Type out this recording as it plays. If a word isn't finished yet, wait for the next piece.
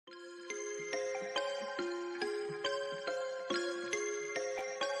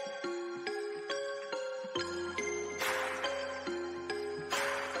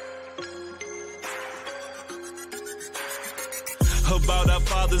about our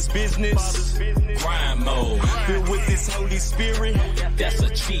Father's business. Grind mode, filled with this Holy Spirit. That's a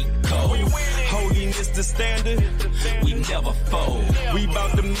cheat code. Holiness the standard. We never fold. We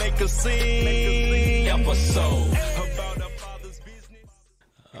about to make a scene episode.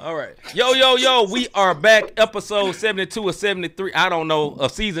 All right. Yo. We are back. Episode 72 or 73. I don't know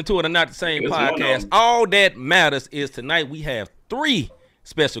of season 2 of the Not the Same podcast. All that matters is tonight we have 3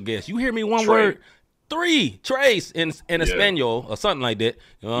 special guests. You hear me? One word? 3. Trace in Espanol or something like that.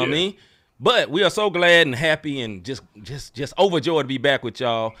 You know what I mean? But we are so glad and happy and just overjoyed to be back with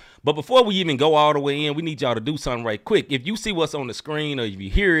y'all. But before we even go all the way in, we need y'all to do something right quick. If you see what's on the screen or if you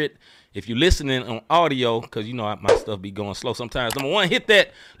hear it, if you're listening on audio, because you know my stuff be going slow sometimes. Number 1, hit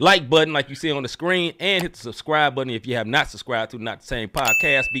that like button like you see on the screen and hit the subscribe button if you have not subscribed to Not the Same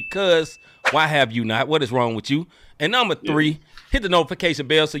Podcast, because why have you not? What is wrong with you? And number 3, hit the notification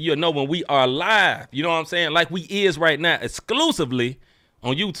bell so you'll know when we are live. You know what I'm saying? Like we is right now, exclusively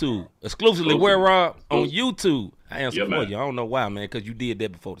on YouTube. Exclusively where, Rob? On YouTube. I answer for you. I don't know why, man, because you did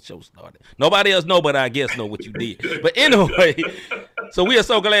that before the show started. Nobody else know, but I guess know what you did. But anyway, so we are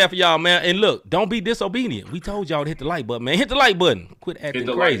so glad for y'all, man. And look, don't be disobedient. We told y'all to hit the like button, man. Hit the like button. Quit acting crazy. Hit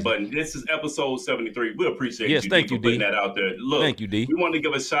the like button. This is episode 73. We appreciate you, thank you, for putting that out there. Look, thank you, D. We want to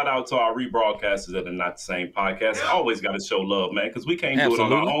give a shout out to our rebroadcasters of the Not the Same Podcast. Always got to show love, man, because we can't do it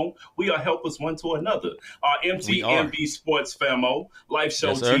on our own. We are helpers one to another. Our MTMB Sports Famo, Life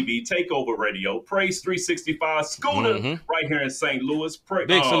Show TV, Takeover Radio, Praise 365, Scooter, right here in St. Louis.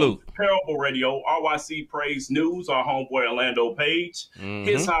 Big salute. Parable Radio, RYC Praise News, our homeboy Orlando Page,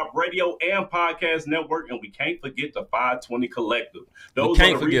 His Hop Radio and Podcast Network, and we can't forget the 520 Collective. Those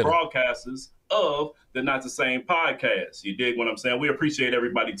are the rebroadcasters of the Not the Same Podcast. You dig what I'm saying? We appreciate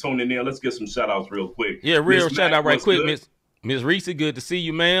everybody tuning in. Let's get some shout outs real quick. Yeah, real shout out right quick, Miss Reese, good to see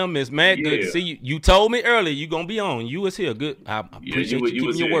you, ma'am. Miss Matt, good to see you. You told me earlier you gonna be on. You was here. Good. I appreciate you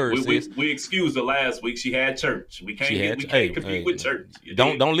keeping your word, sis. We excused her last week. She had church. We can't compete with church.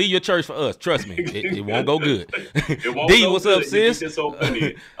 Don't leave your church for us. Trust me, it won't go good. It won't D, go what's good. up, sis?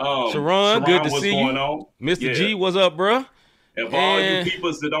 Sharon, good to see you. On? Mr. G, what's up, bro? And for all you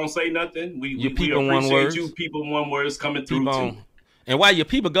peoples that don't say nothing, we appreciate you people one words coming through too. And while your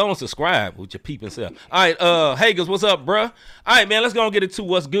people go and subscribe with your peeping self. All right, Hagers, what's up, bruh? All right, man, let's go and get into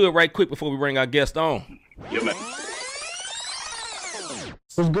what's good right quick before we bring our guest on. Yeah, man.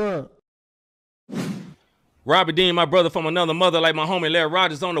 What's good? Robbie Dean, my brother from another mother, like my homie Larry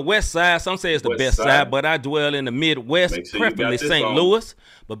Rogers on the west side. Some say it's the best side, but I dwell in the Midwest, preferably St. Louis.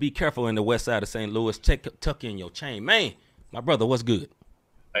 But be careful in the west side of St. Louis. Tuck in your chain. Man, my brother, what's good?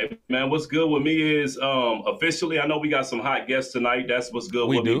 Hey, man, what's good with me is officially, I know we got some hot guests tonight. That's what's good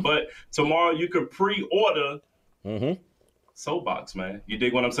with me. But tomorrow you can pre-order Soapbox, man. You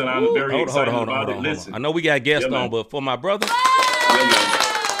dig what I'm saying? I'm very excited about it. Listen. I know we got guests on, but for my brother,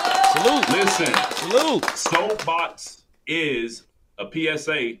 salute. Listen. Salute. Soapbox is a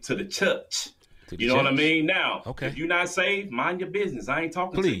PSA to the church. You know what I mean? Now, if you're not saved, mind your business. I ain't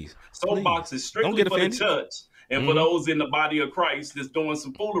talking to you. Soapbox is strictly for the church. And for those in the body of Christ that's doing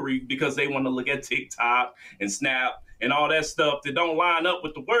some foolery because they want to look at TikTok and Snap and all that stuff that don't line up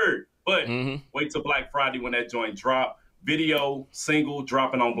with the word. But wait till Black Friday when that joint drop. Video, single,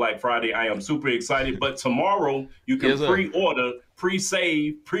 dropping on Black Friday. I am super excited. But tomorrow, you can pre-order,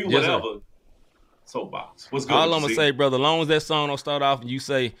 pre-save, pre-whatever. Soapbox. What's good? All I'm going to say, brother, as long as that song don't start off and you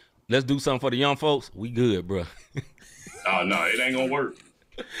say, let's do something for the young folks, we good, bro. Oh, no, it ain't going to work.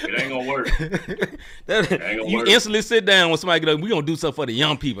 It ain't gonna work. You instantly sit down with somebody go, we gonna do something for the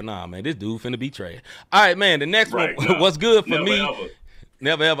young people. Nah, man, this dude finna be trash. All right, man, the next one, what's good for me?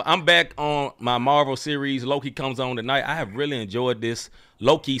 Never ever. I'm back on my Marvel series. Loki comes on tonight. I have really enjoyed this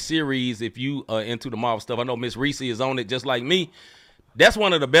Loki series. If you are into the Marvel stuff, I know Miss Reese is on it just like me. That's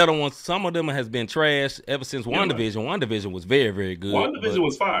one of the better ones. Some of them has been trash ever since WandaVision. WandaVision was very, very good. WandaVision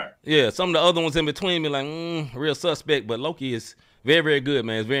was fire. Yeah, some of the other ones in between me like, real suspect, but Loki is very, very good,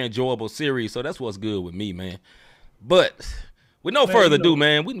 man. It's a very enjoyable series, so that's what's good with me, man. But with no further ado,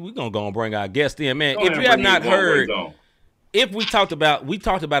 man, we're going to go and bring our guest in, man. If you have not heard, we talked about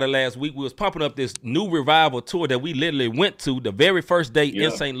it last week. We was pumping up this new revival tour that we literally went to the very first day in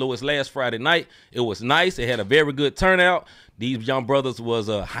St. Louis last Friday night. It was nice. It had a very good turnout. These young brothers was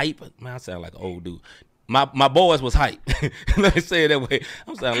hype. Man, I sound like an old dude. My boys was hype. Let me say it that way.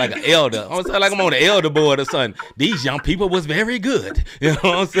 I'm sounding like an elder. I'm sounding like I'm on the elder board or something. These young people was very good. You know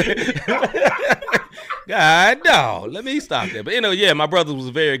what I'm saying? God, dog. Let me stop there. But, my brothers was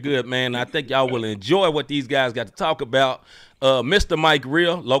very good, man. I think y'all will enjoy what these guys got to talk about. Mr. Mike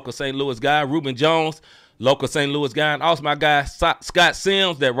Real, local St. Louis guy. Ruben Jones, local St. Louis guy, and also my guy Scott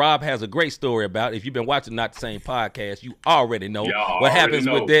Sims that Rob has a great story about. If you've been watching Not the Same podcast, you already know what happens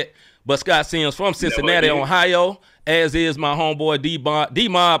with that. But Scott Sims from Cincinnati, Ohio, as is my homeboy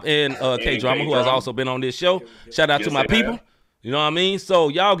D-Mob and K-Drama, who has also been on this show. Shout out to my people. You know what I mean? So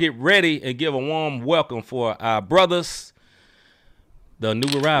y'all get ready and give a warm welcome for our brothers, the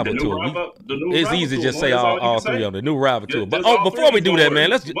new arrival tour. It's easy to just say all three of them, the new arrival tour. But before we do that, man,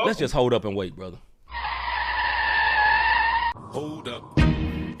 let's just hold up and wait, brother. Hold up.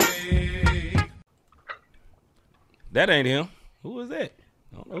 That ain't him. Who is that?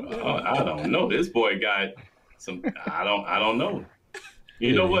 I don't know. This boy got some. I don't know.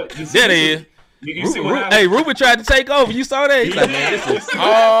 You know what? That is. You see what happened? Hey, Ruben tried to take over. You saw that? He's like, man, this is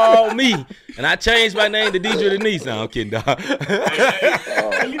all me. And I changed my name to Deidre Denise. No, I'm kidding, dog.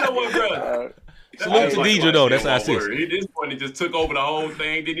 Hey, you know what, bro? Salute to Deidre, though. That's how I see it. At this point, he just took over the whole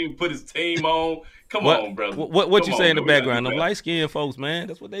thing. Didn't even put his team on. Come on, brother. What you say in the background? Them light-skinned folks, man.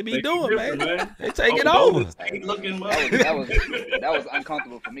 That's what they be doing, man. They take it over. That was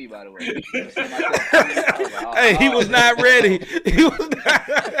uncomfortable for me, by the way. Hey, he was not ready. He was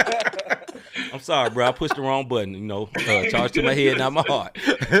not. I'm sorry, bro. I pushed the wrong button. You know, charge to my head, not my heart.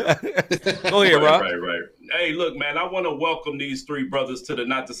 Go ahead, Rob. Right. Hey, look, man. I want to welcome these three brothers to the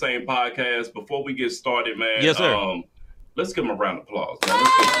Not the Same podcast. Before we get started, man. Yes, sir. Let's give them a round of applause, man.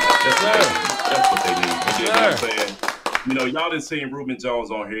 That's what they need. You know what I'm saying? You know, y'all done seen Ruben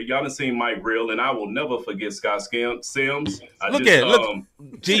Jones on here. Y'all done seen Mike Real, and I will never forget Scott Sims. Look,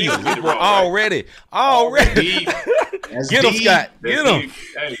 Jesus, already. Get him, Scott. Get him.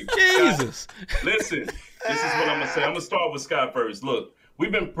 Hey, Jesus. Scott, listen, this is what I'm going to say. I'm going to start with Scott first. Look,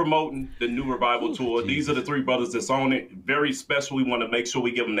 we've been promoting the new Revival Tour. These are the three brothers that's on it. Very special. We want to make sure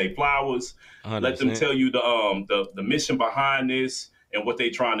we give them their flowers. 100%. Let them tell you the mission behind this and what they're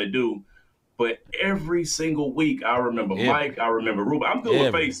trying to do. But every single week, I remember Mike, I remember Ruben. I'm good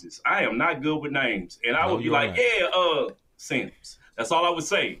with faces. I am not good with names. And I would be like, Sims. That's all I would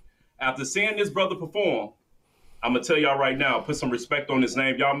say. After seeing this brother perform, I'm going to tell y'all right now, put some respect on his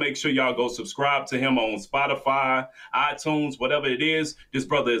name. Y'all make sure y'all go subscribe to him on Spotify, iTunes, whatever it is. This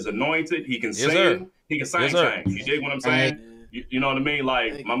brother is anointed. He can sing. He can sing. You dig what I'm saying? You know what I mean?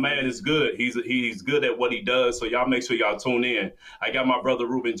 Like, my man is good. He's good at what he does. So y'all make sure y'all tune in. I got my brother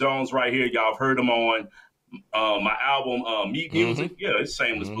Ruben Jones right here. Y'all have heard him on my album, Meat Music. Yeah, it's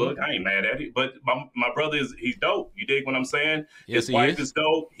shameless plug. I ain't mad at it. But my brother he's dope. You dig what I'm saying? Yes, his wife is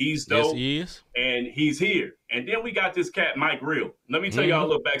dope. He's dope. Yes, he is. And he's here. And then we got this cat, Mike Real. Let me tell y'all a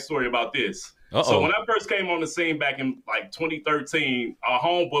little backstory about this. So when I first came on the scene back in like 2013, our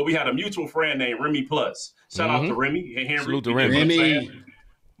homeboy, we had a mutual friend named Remy Plus. Shout out to Remy. Hey, Henry. Salute to Remy.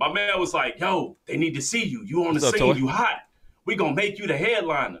 My man was like, yo, they need to see you. You on the scene. You hot. We gonna make you the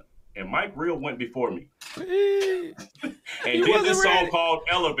headliner. And Mike Real went before me. And did this song called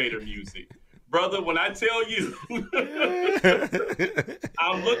Elevator Music. Brother, when I tell you,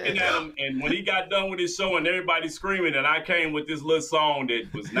 I'm looking at him, and when he got done with his show and everybody screaming, and I came with this little song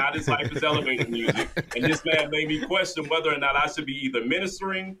that was not as hype as Elevator Music, and this man made me question whether or not I should be either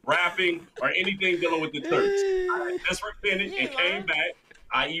ministering, rapping, or anything dealing with the church. I just repented and came back,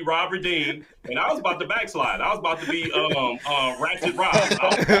 i.e. Robert Dean, and I was about to backslide. I was about to be Ratchet Rob.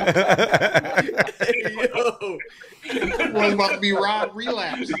 I was about to be Rob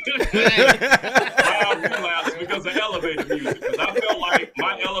Relapse. Rob Relapse because of elevator music. Because I felt like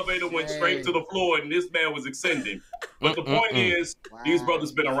my elevator went straight to the floor and this man was extending. But the point is, these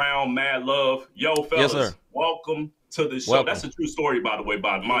brothers been around, mad love. Yo, fellas, welcome to the show. That's a true story, by the way,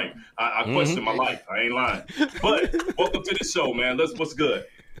 by Mike. I question my life. I ain't lying. But welcome to the show, man. What's good?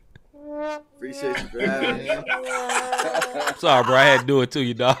 Appreciate you, bro. Sorry, bro. I had to do it to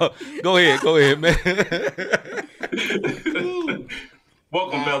you, dog. Go ahead, man.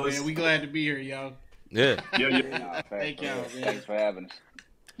 Welcome, fellas. Man, we glad to be here, y'all. Yeah. Thank y'all, man. Thanks for having us.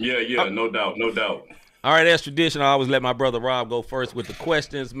 Yeah, no doubt. All right, that's tradition. I always let my brother Rob go first with the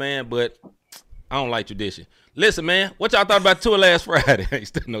questions, man, but I don't like tradition. Listen, man, what y'all thought about tour last Friday? Ain't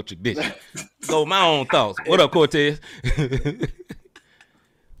still no tradition. Go my own thoughts. What up, Cortez?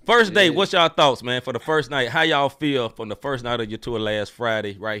 First day, what's y'all thoughts, man, for the first night? How y'all feel from the first night of your tour last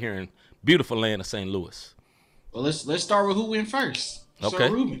Friday right here in beautiful land of St. Louis? Well, let's start with who went first. Okay. So,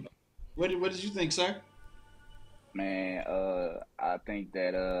 Ruben, what did you think, sir? Man, I think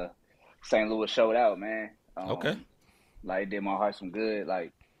that St. Louis showed out, man. Okay. Like, it did my heart some good.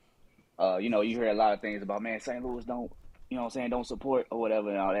 Like, you hear a lot of things about, man, St. Louis don't, don't support or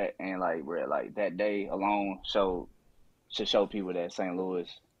whatever and all that. And, like, bro, like, that day alone should show people that St. Louis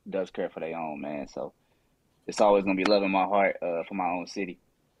does care for their own, man. So it's always going to be love in my heart for my own city.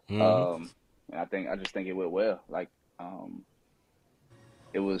 Mm-hmm. and I just think it went well. Like,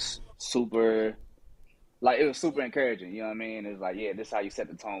 it was super. Like, it was super encouraging, you know what I mean? It was like, yeah, this is how you set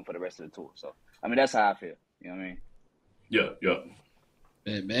the tone for the rest of the tour. So, I mean, that's how I feel, you know what I mean? Yeah.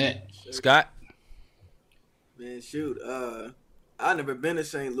 Man. Scott? Man, shoot. I never been to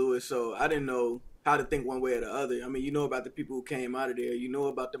St. Louis, so I didn't know how to think one way or the other. I mean, you know about the people who came out of there. You know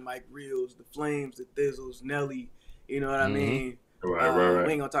about the Mike Reels, the Flames, the Thizzles, Nelly. You know what I mean? Right.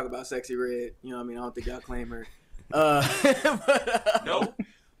 We ain't gonna talk about Sexy Red. You know what I mean? I don't think y'all claim her. No.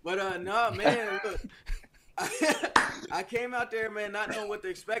 But no, man, look. I came out there, man, not knowing what to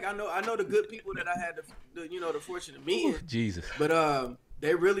expect. I know the good people that I had the fortune of meeting. Jesus. But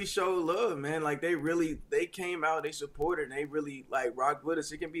they really showed love, man. Like they came out, they supported, and they really like rocked with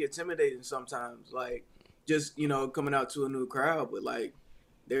us. It can be intimidating sometimes, like just coming out to a new crowd, but like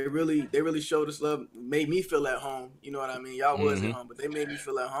they really showed us love, made me feel at home. You know what I mean? Y'all was at home, but they made me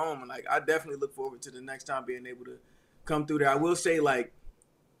feel at home, and like I definitely look forward to the next time being able to come through there. I will say, like,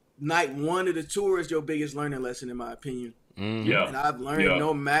 night one of the tour is your biggest learning lesson, in my opinion. Yeah. And I've learned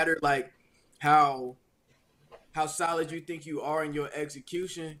no matter like how solid you think you are in your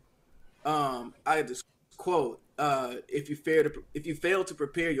execution. I had this quote: if you fail to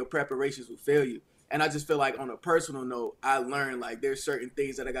prepare, your preparations will fail you. And I just feel like, on a personal note, I learned like there's certain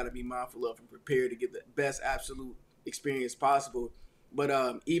things that I got to be mindful of and prepare to get the best absolute experience possible.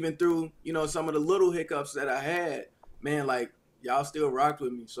 But even through some of the little hiccups that I had, man, like, y'all still rocked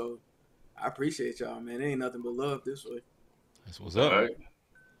with me, so I appreciate y'all, man. It ain't nothing but love this way. That's what's up. All right.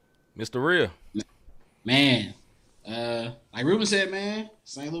 Mr. Real. Man, like Ruben said, man,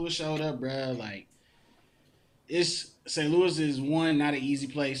 St. Louis showed up, bro. Like, St. Louis is not an easy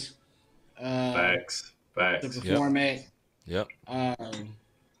place. Facts. To perform at. Yep. And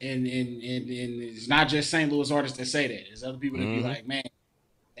it's not just St. Louis artists that say that. There's other people that be like, man,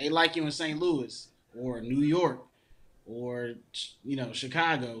 they like you in St. Louis or New York or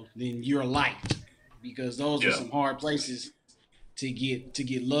Chicago, then you're liked, because those are some hard places to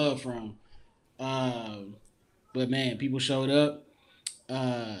get love from. But man, people showed up.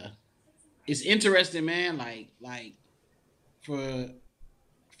 It's interesting, man. Like for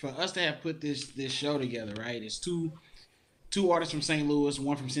us to have put this show together, right? It's two artists from St. Louis,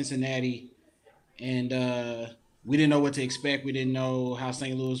 one from Cincinnati, and we didn't know what to expect. We didn't know how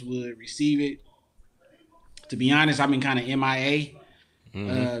St. Louis would receive it. To be honest, I've been kind of MIA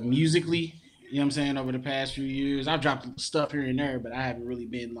musically, you know what I'm saying, over the past few years. I've dropped stuff here and there, but I haven't really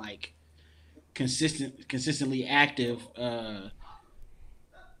been like consistently active.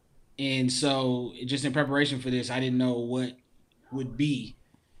 And so just in preparation for this, I didn't know what would be,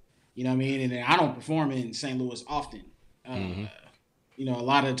 you know what I mean? And I don't perform in St. Louis often. A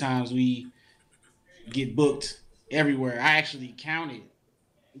lot of the times we get booked everywhere. I actually counted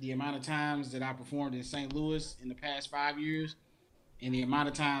the amount of times that I performed in St. Louis in the past 5 years and the amount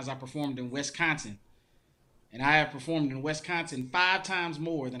of times I performed in Wisconsin. And I have performed in Wisconsin 5 times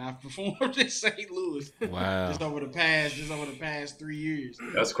more than I've performed in St. Louis. Wow. just over the past 3 years.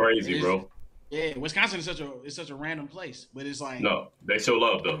 That's crazy, bro. Yeah, Wisconsin is such a random place, but it's like, no, they show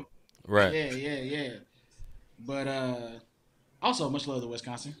love though. Right. Yeah. But also much love to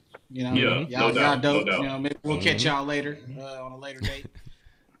Wisconsin. Yeah, y'all doubt, dope. No doubt. Maybe we'll catch y'all later on a later date.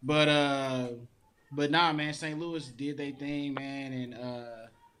 But nah, man, St. Louis did their thing, man, and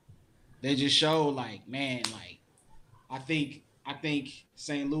they just showed like, man, like I think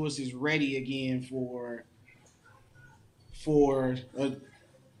St. Louis is ready again for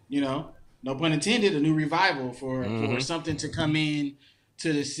no pun intended, a new revival for something to come in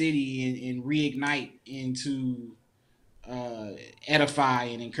to the city and reignite and to edify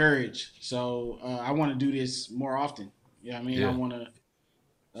and encourage. So I want to do this more often. You know what I mean? Yeah. I want to,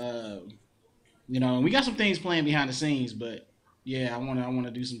 we got some things playing behind the scenes, but yeah, I want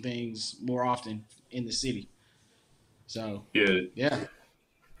to do some things more often in the city. So yeah.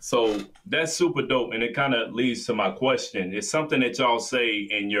 So that's super dope, and it kind of leads to my question. It's something that y'all say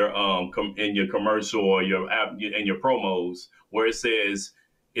in your commercial or your app in your promos, where it says,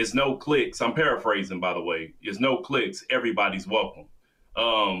 "It's no clicks." I'm paraphrasing, by the way. "It's no clicks. Everybody's welcome."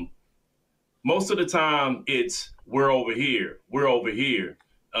 Most of the time, it's we're over here. We're over here.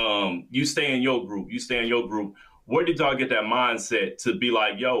 You stay in your group. You stay in your group. Where did y'all get that mindset to be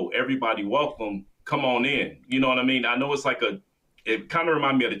like, "Yo, everybody welcome. Come on in." You know what I mean? I know it's like it kind of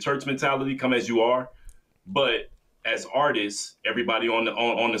reminds me of the church mentality, come as you are. But as artists, everybody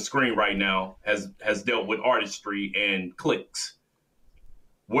on the screen right now has dealt with artistry and clicks.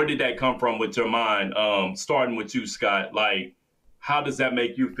 Where did that come from with your mind? Starting with you, Scott, like, how does that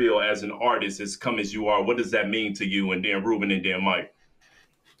make you feel as an artist, as come as you are? What does that mean to you? And then Ruben and then Mike.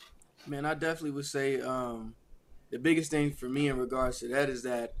 Man, I definitely would say the biggest thing for me in regards to that is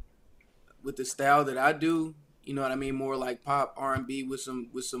that with the style that I do, you know what I mean, more like pop R&B with some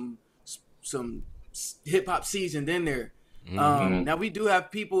hip hop seasoned in there. Now we do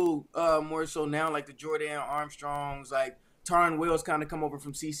have people more so now like the Jordan Armstrongs, like Taryn Wells kind of come over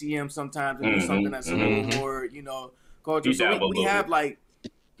from CCM sometimes and do something that's a little more, you know, cultural. So we have like,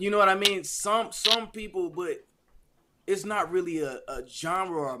 you know what I mean, some people, but it's not really a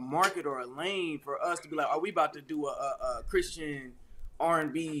genre or a market or a lane for us to be like, are we about to do a Christian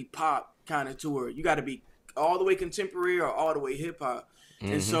R&B pop kind of tour? You got to be all the way contemporary or all the way hip hop.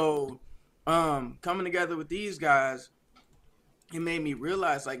 And so coming together with these guys, it made me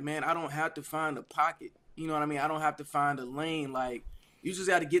realize, like, man, I don't have to find a pocket. You know what I mean? I don't have to find a lane. Like, you just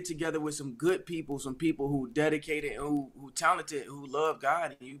got to get together with some good people, some people who dedicated and who talented, who love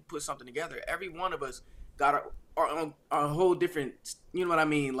God, and you put something together. Every one of us got a whole different, you know what I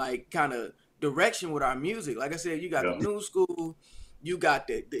mean, like, kind of direction with our music. Like I said, you got the new school, you got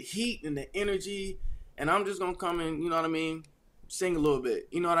the heat and the energy, and I'm just going to come in, you know what I mean, sing a little bit,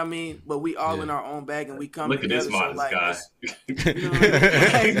 you know what I mean? But we all in our own bag, and we come together. Look at this modest guy. You know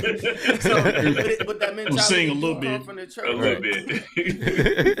what I mean? But that mentality sing a little bit from the church. A little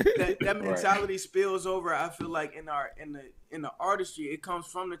bit. that mentality spills over. I feel like in the artistry, it comes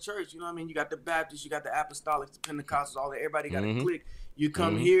from the church. You know what I mean? You got the Baptists, you got the Apostolics, the Pentecostals, all that. Everybody got a clique. You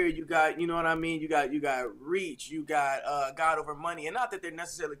come here, you got, you know what I mean? You got reach, you got God over money, and not that they're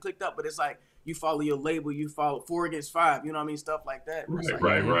necessarily clicked up, but it's like you follow your label, you follow 4 Against 5, you know what I mean? Stuff like that.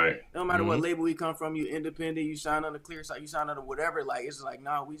 Right. No matter what label we come from, you independent, you sign on the clear side, you sign on the whatever. Like, it's like,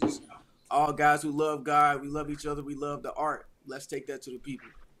 nah, we just all guys who love God, we love each other, we love the art. Let's take that to the people.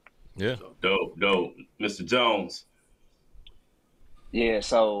 Yeah. So. Dope. Mr. Jones. Yeah,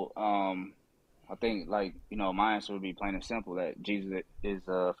 so I think, like, you know, my answer would be plain and simple, that Jesus is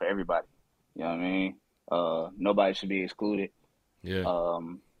for everybody. You know what I mean? Nobody should be excluded. Yeah.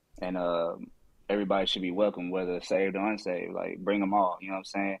 And everybody should be welcome, whether saved or unsaved. Like, bring them all. You know what I'm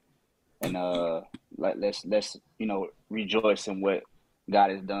saying? And like let's you know, rejoice in what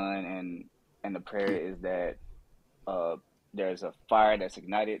God has done. And the prayer is that there's a fire that's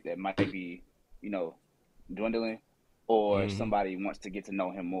ignited that might be, you know, dwindling, or somebody wants to get to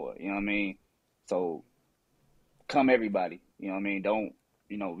know Him more. You know what I mean? So come everybody. You know what I mean? Don't,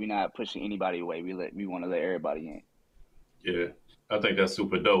 you know, we're not pushing anybody away. We want to let everybody in. Yeah, I think that's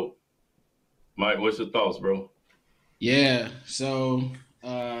super dope. Mike, what's your thoughts, bro? Yeah, so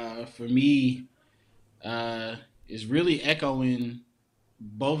for me, it's really echoing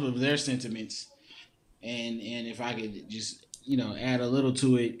both of their sentiments, and if I could just, you know, add a little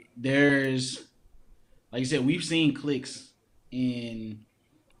to it, there's, like you said, we've seen cliques in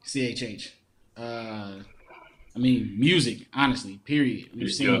CHH. I mean, music, honestly, period.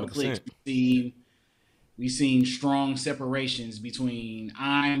 We've seen cliques. We've seen strong separations between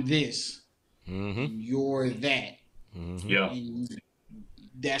I'm this, and you're that. Yeah, and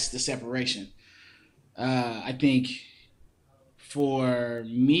that's the separation. I think for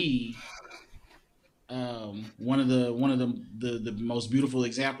me, one of the most beautiful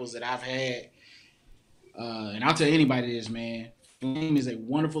examples that I've had, and I'll tell anybody this, man. Flame is a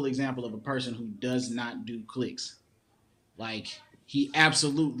wonderful example of a person who does not do cliques. Like, he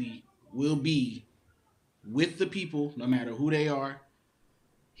absolutely will be with the people, no matter who they are.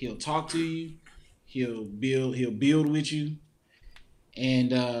 He'll talk to you. He'll build with you. And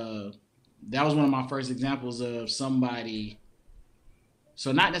that was one of my first examples of somebody.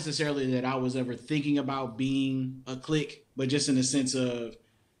 So not necessarily that I was ever thinking about being a clique, but just in the sense of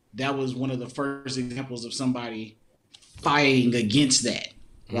that was one of the first examples of somebody fighting against that.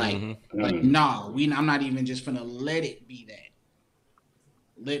 Like, no, I'm not even just gonna let it be that.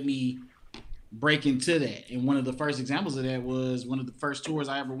 Let me break into that. And one of the first examples of that was one of the first tours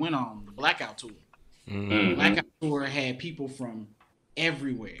I ever went on, the Blackout Tour. The Blackout Tour had people from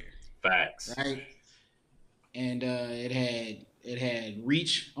everywhere. Facts. Right? And it had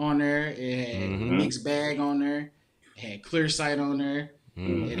Reach on there. It had Mixed Bag on there. It had Clear Sight on there.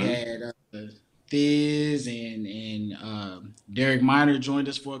 It had Thiz and Derek Minor joined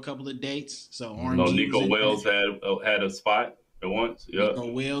us for a couple of dates. So Nico Wells had a spot at once. Yeah.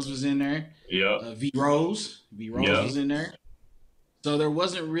 Nico Wells was in there. Yeah. V Rose was in there. So there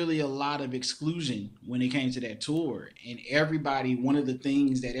wasn't really a lot of exclusion when it came to that tour. And everybody, one of the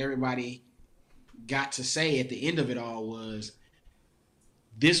things that everybody got to say at the end of it all was,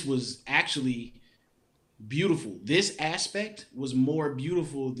 this was actually beautiful. This aspect was more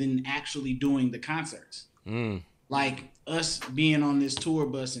beautiful than actually doing the concerts. Like, us being on this tour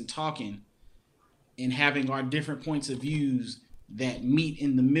bus and talking and having our different points of views that meet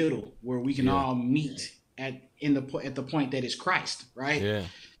in the middle where we can all meet at the point that is Christ, right? Yeah.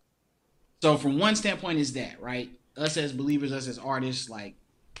 So from one standpoint is that, right? Us as believers, us as artists, like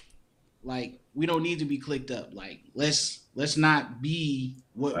we don't need to be clicked up. Like let's not be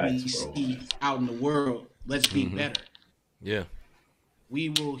what we see out in the world. Let's be better. Yeah. We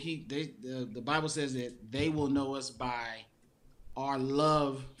will. The Bible says that they will know us by our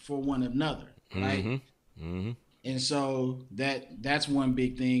love for one another, right? And so that's one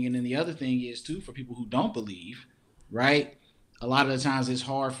big thing. And then the other thing is too, for people who don't believe, right? A lot of the times it's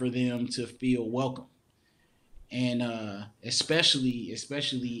hard for them to feel welcome. And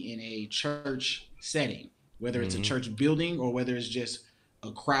especially in a church setting, whether it's a church building or whether it's just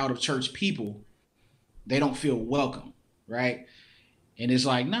a crowd of church people, they don't feel welcome, right? And it's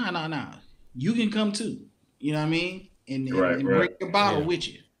like, nah. You can come too. You know what I mean? And bring a bottle with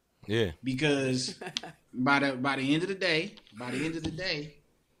you. Yeah. Because by the end of the day,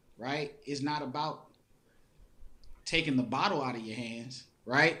 right? It's not about taking the bottle out of your hands,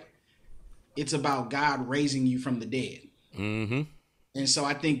 right? It's about God raising you from the dead. And so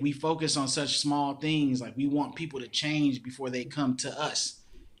I think we focus on such small things. Like we want people to change before they come to us.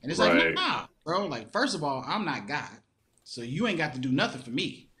 And it's like, nah, bro. Like, first of all, I'm not God. So you ain't got to do nothing for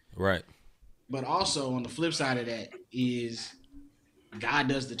me. Right. But also on the flip side of that is God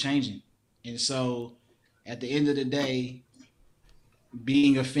does the changing. And so at the end of the day,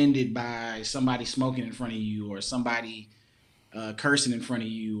 being offended by somebody smoking in front of you or somebody cursing in front of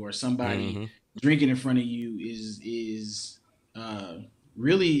you or somebody drinking in front of you is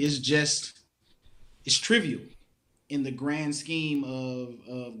really it's trivial in the grand scheme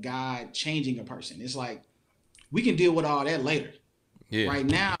of God changing a person. It's like we can deal with all that later. Yeah. Right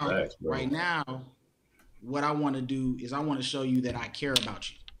now, what I want to do is I want to show you that I care about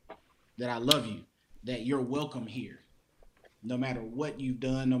you, that I love you, that you're welcome here. No matter what you've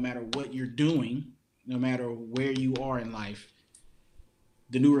done, no matter what you're doing, no matter where you are in life,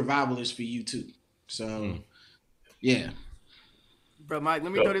 the new revival is for you too. So, yeah. Bro, Mike,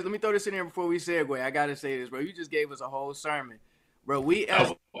 let me throw this in here before we segue. I gotta say this, bro. You just gave us a whole sermon. Bro, we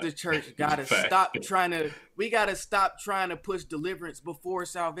as the church gotta stop trying to push deliverance before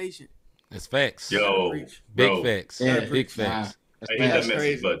salvation. It's facts. Yo, big facts. Yeah, big facts. Hey, hit that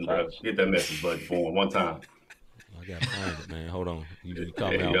message button, bro. Hit that message button for him one time. I gotta find it, man. Hold on. You call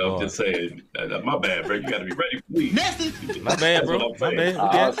me out. I'm just saying. My bad, bro. You gotta be ready for me. Message. My bad, bro. My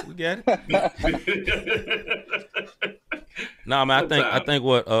bad. We got it. No, man. I think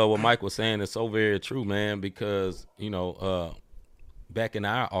what Mike was saying is so very true, man. Because back in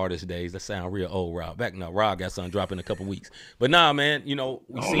our artist days, that sound real old, Rob. Back now, Rob got something dropping in a couple weeks. But nah, man, we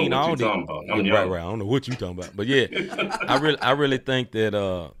seen all the right. I don't know what you talking about, but yeah, I really think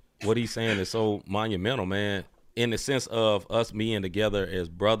that what he's saying is so monumental, man. In the sense of us being together as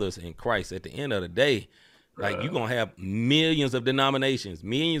brothers in Christ. At the end of the day, like you're gonna have millions of denominations,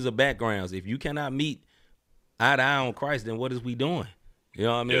 millions of backgrounds. If you cannot meet eye to eye on Christ, then what is we doing? You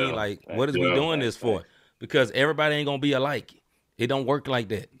know what I mean? Yeah. Like, what is we doing this for? Because everybody ain't gonna be alike. It don't work like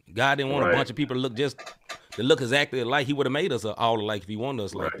that. God didn't want a bunch of people to look exactly alike. He would have made us all alike if he wanted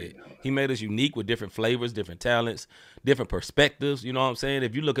us like that. He made us unique with different flavors, different talents, different perspectives. You know what I'm saying?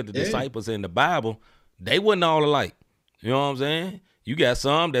 If you look at the disciples in the Bible, they wasn't all alike. You know what I'm saying? You got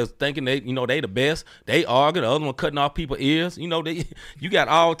some that's thinking they the best. They argue. The other one cutting off people's ears. You got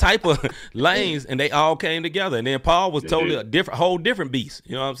all type of lanes, and they all came together. And then Paul was totally a whole different beast.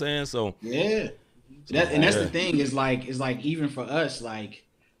 You know what I'm saying? So that's the thing. Is like even for us, like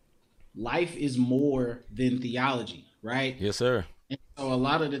life is more than theology, right? Yes, sir. And so a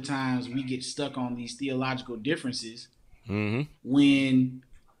lot of the times we get stuck on these theological differences when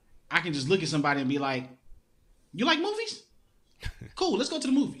I can just look at somebody and be like, "You like movies? Cool, let's go to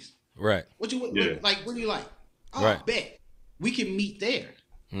the movies." Right. What do you like? Oh, bet we can meet there.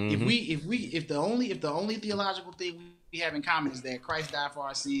 If the only theological thing we have in common is that Christ died for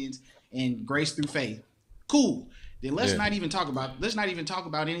our sins and grace through faith, cool. Then let's not even talk about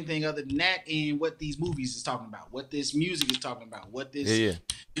anything other than that and what these movies is talking about, what this music is talking about, what this you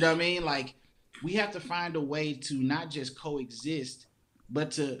know what I mean? Like we have to find a way to not just coexist,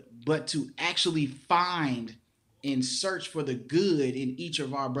 but to actually find and search for the good in each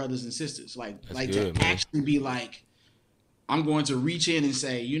of our brothers and sisters. Actually be like, I'm going to reach in and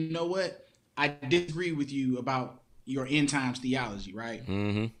say, you know what? I disagree with you about your end times theology, right?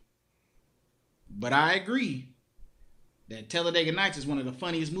 But I agree that Talladega Nights is one of the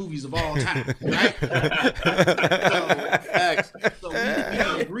funniest movies of all time, right? so we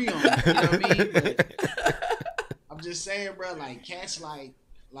can agree on it, you know what I mean? But I'm just saying, bro, like cats like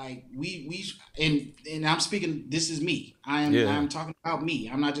like and I'm speaking. This is me. I'm talking about me.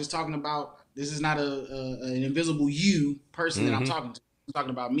 I'm not just talking about. This is not an invisible you person that I'm talking to. I'm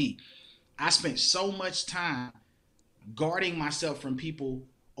talking about me. I spent so much time guarding myself from people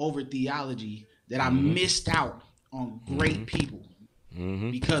over theology that I missed out on great people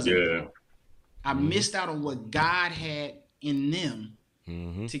because of it. I missed out on what God had in them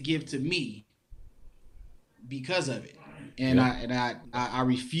to give to me because of it. And I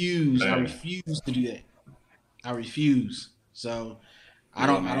refuse. I refuse to do that. I refuse. So I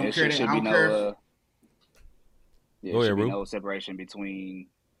don't care that. I don't care. There should be no separation between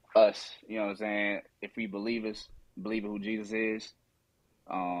us. You know what I'm saying? If we believe who Jesus is,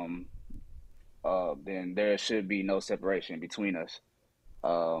 then there should be no separation between us.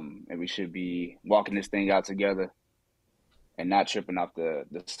 And we should be walking this thing out together and not tripping off the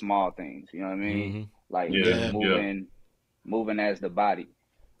small things. You know what I mean? Like moving as the body.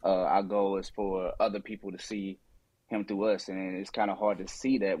 Our goal is for other people to see him through us, and it's kind of hard to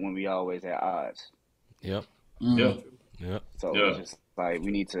see that when we always at odds. Yep. So it's just like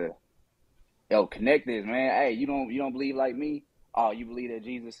we need to connect this, man. Hey, you don't believe like me? Oh, you believe that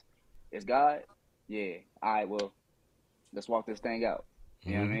Jesus is God? Yeah. All right, well, let's walk this thing out.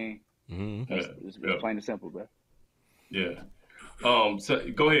 You know what I mean? It's plain and simple, bro. Yeah. So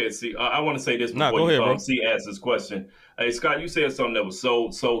go ahead, C. I want to say this before go ahead, C asks this question. Hey, Scott, you said something that was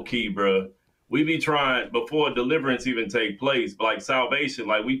so key, bro. We be trying before deliverance even take place, like salvation.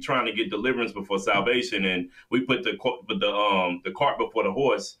 Like we trying to get deliverance before salvation, and we put the cart before the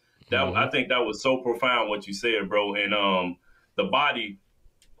horse. That I think that was so profound what you said, bro. And the body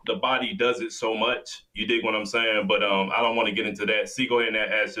does it so much. You dig what I'm saying? But I don't want to get into that. See, go ahead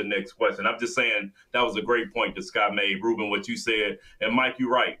and ask your next question. I'm just saying that was a great point that Scott made. Ruben, what you said. And Mike,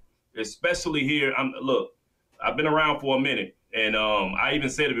 you're right. Especially here, look, I've been around for a minute. And I even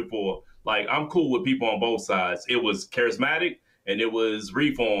said it before. Like, I'm cool with people on both sides. It was charismatic and it was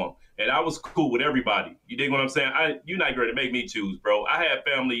reform. And I was cool with everybody. You dig what I'm saying? You're not going to make me choose, bro. I have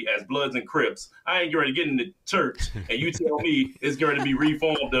family as Bloods and Crips. I ain't going to get in the church and you tell me it's going to be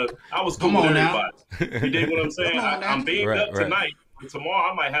reformed. I was cool with everybody. You dig what I'm saying? I'm being up tonight.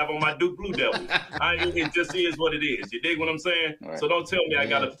 Tomorrow I might have on my Duke Blue Devils. It just is what it is. You dig what I'm saying? Right. So don't tell me I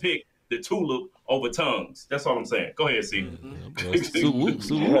got to pick the tulip over tongues. That's all I'm saying. Go ahead, C.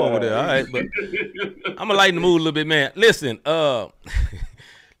 Sue over there. All right, but I'm gonna lighten the mood a little bit, man. Listen, I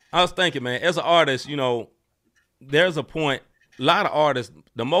was thinking, man, as an artist, you know, there's a point. A lot of artists,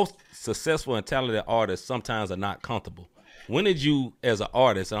 the most successful and talented artists, sometimes are not comfortable. When did you, as an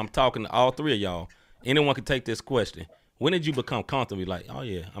artist, and I'm talking to all three of y'all, anyone can take this question. When did you become comfortable? Like, oh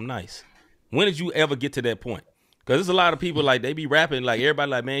yeah, I'm nice. When did you ever get to that point? Because there's a lot of people, like, they be rapping, like, everybody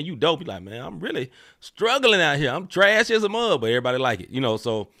like, man, you dope. Be like, man, I'm really struggling out here. I'm trash as a mud, but everybody like it. You know,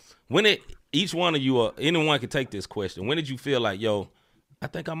 so each one of you, or anyone can take this question. When did you feel like, yo, I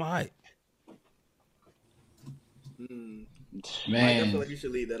think I'm all right? Man. I feel like you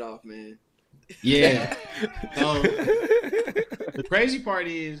should leave that off, man. Yeah. The crazy part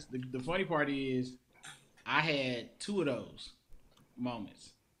is, the funny part is, I had two of those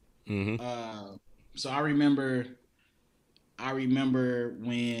moments. So I remember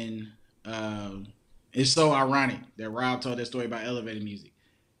when it's so ironic that Rob told that story about elevator music,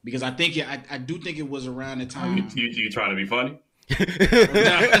 because I do think it was around the time. You trying to be funny?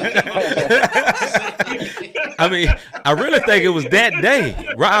 I mean, I really think it was that day.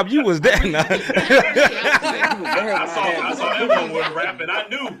 Rob, you was that night. I saw everyone was rapping. I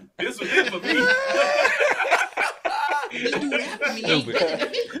knew this was it for me.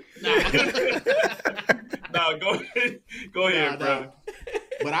 No, go ahead, bro.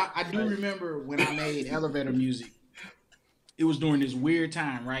 But I do remember when I made elevator music, it was during this weird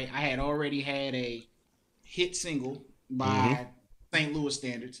time, right? I had already had a hit single by St. Louis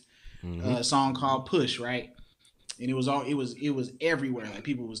standards, a song called Push, right? And it was everywhere. Like,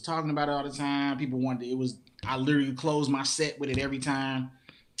 people was talking about it all the time. People wanted I literally closed my set with it every time.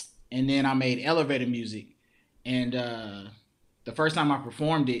 And then I made elevator music. And the first time I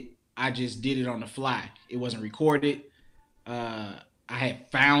performed it, I just did it on the fly. It wasn't recorded. I had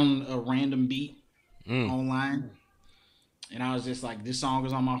found a random beat online. And I was just like, this song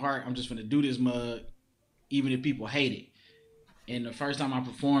is on my heart. I'm just going to do this mug, even if people hate it. And the first time I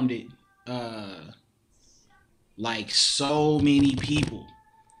performed it, like, so many people.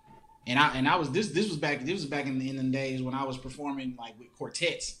 And I was this was back in the days when I was performing, like, with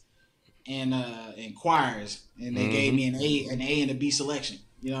quartets and choirs, and they gave me an A and a B selection.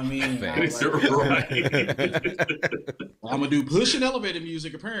 You know what I mean? And I was like, I'm gonna do push and elevator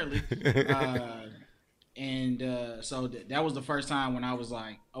music apparently. And so that was the first time when I was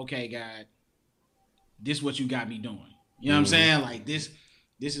like, okay, God, this is what you got me doing. You know what I'm saying? Like this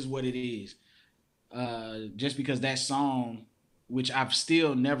is what it is. Just because that song, which I've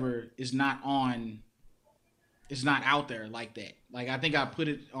still never, it's not out there like that. Like I think I put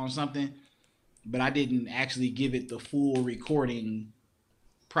it on something, but I didn't actually give it the full recording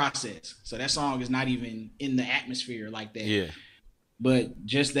process. So that song is not even in the atmosphere like that. Yeah. But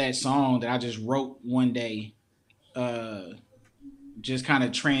just that song that I just wrote one day, just kind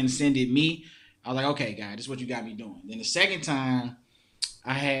of transcended me. I was like, okay, God, this is what you got me doing. Then the second time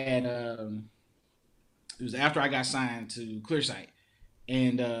I had, it was after I got signed to Clearsight,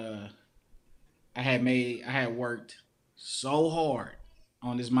 and I had worked so hard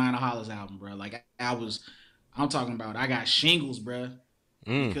on this Minor Hollis album, bro. Like I'm talking about, I got shingles, bro,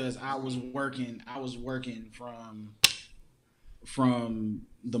 because I was working from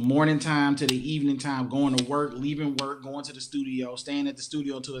the morning time to the evening time, going to work, leaving work, going to the studio, staying at the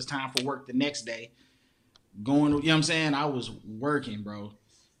studio until it's time for work the next day. Going, you know what I'm saying? I was working, bro.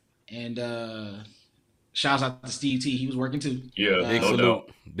 And shouts out to Steve T. He was working too. Yeah, big no salute. doubt.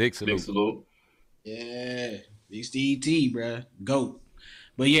 Big salute. Big salute. Yeah, big Steve T, bro. GOAT.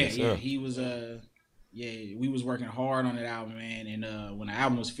 But yeah, yes, he was we was working hard on that album, man. And when the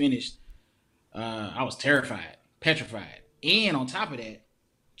album was finished, I was terrified, petrified. And on top of that,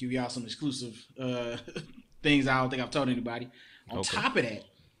 give y'all some exclusive things I don't think I've told anybody. On top of that,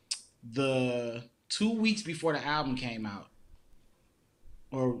 the 2 weeks before the album came out,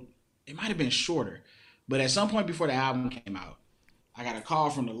 or it might have been shorter, but at some point before the album came out, I got a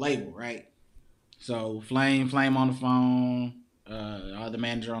call from the label, right? So Flame on the phone, the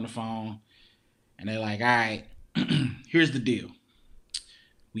manager on the phone, and they're like, all right, here's the deal.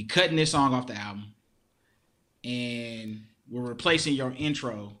 We cutting this song off the album, and we're replacing your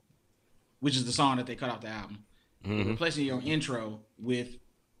intro, which is the song that they cut off the album. We're replacing your intro with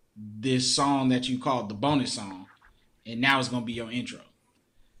this song that you called the bonus song, and now it's going to be your intro.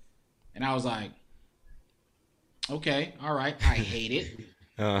 And I was like, okay, all right, I hate it.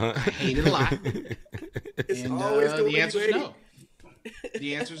 I hate it a lot. And the answer is no.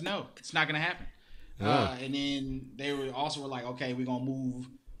 The answer is no. It's not going to happen. And then they were like, okay, we're going to move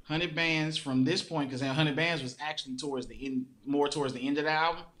 100 Bands from this point, because 100 Bands was actually towards the end of the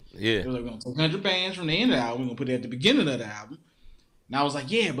album. Yeah. They were like, we're going to take 100 Bands from the end of the album, we're going to put it at the beginning of the album. And I was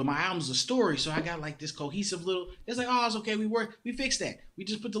like, yeah, but my album's a story, so I got like this cohesive little. It's like, oh, it's okay. We fixed that. We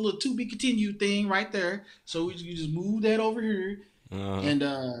just put the little to be continued thing right there. So you just move that over here. And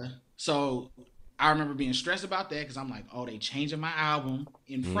so I remember being stressed about that, because I'm like, oh, they changing my album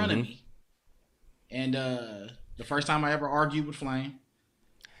in front of me. And the first time I ever argued with Flame,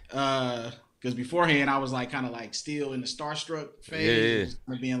 because beforehand I was like kind of like still in the starstruck phase,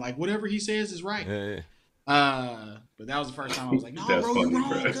 being like, whatever he says is right. But that was the first time I was like, no, That's bro, funny, you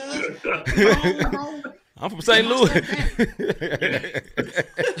wrong, bro. cuz. No, bro. I'm from St. Louis.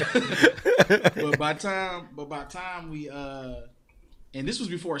 But by time we and this was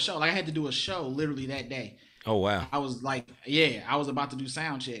before a show. Like I had to do a show literally that day. Oh wow. I was like, I was about to do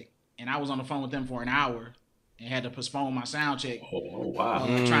sound check, and I was on the phone with them for an hour and had to postpone my sound check. Oh wow.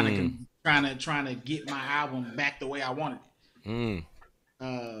 Trying to get my album back the way I wanted it.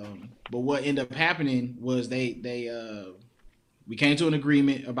 But what ended up happening was we came to an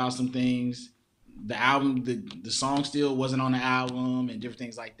agreement about some things. The album, the song still wasn't on the album and different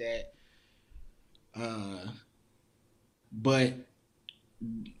things like that. But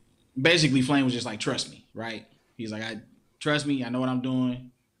basically Flame was just like, trust me, right? He's like, trust me, I know what I'm doing.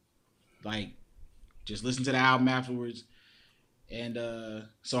 Like, just listen to the album afterwards. And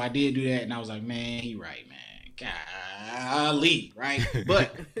so I did do that, and I was like, man, he right, man. Golly, right?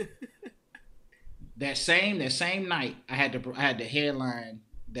 But that same night, I had to headline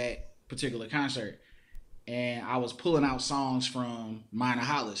that particular concert, and I was pulling out songs from Minor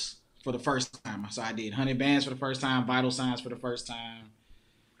Hollis for the first time. So I did 100 Bands for the first time, Vital Signs for the first time,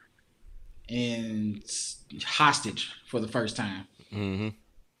 and Hostage for the first time. And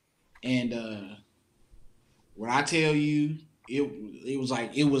when I tell you, it was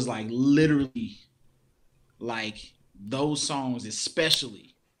like literally, like those songs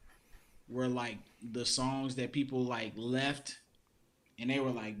especially were like the songs that people like left, and they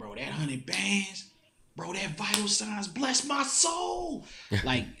were like, bro, that 100 Bands, bro, that Vital Signs, bless my soul.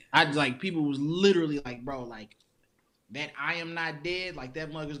 Like people was literally like, bro, like that I Am Not Dead, like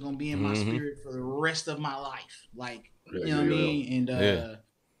that mug is gonna be in my spirit for the rest of my life. Like, you know what I mean? And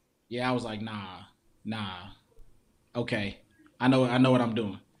I was like, nah, okay, I know what I'm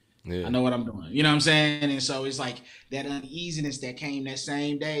doing. I know what I'm doing. You know what I'm saying? And so it's like that uneasiness that came that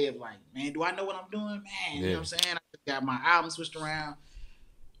same day of like, man, do I know what I'm doing? Man, you know what I'm saying? I got my album switched around.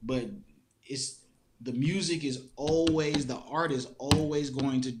 But it's the music is always, the art is always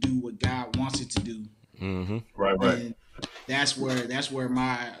going to do what God wants it to do. Mm-hmm. Right. And that's where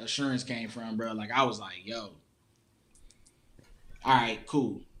my assurance came from, bro. Like I was like, yo, all right,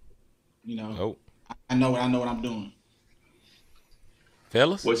 cool. You know, I know what I'm doing.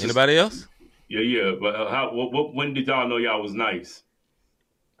 Fellas, anybody else? Yeah. But when did y'all know y'all was nice?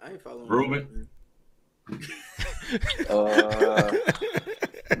 I ain't following Ruben.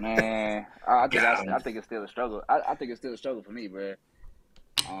 Man, I think it's still a struggle. I think it's still a struggle for me, bro.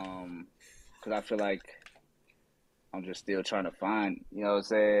 Because I feel like I'm just still trying to find. You know what I'm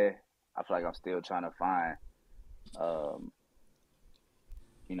saying? I feel like I'm still trying to find.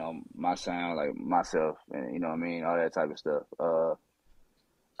 You know, my sound, like myself, and you know what I mean, all that type of stuff.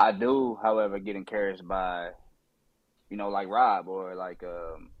 I do, however, get encouraged by, you know, like Rob or like,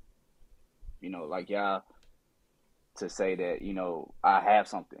 you know, like y'all, to say that, you know, I have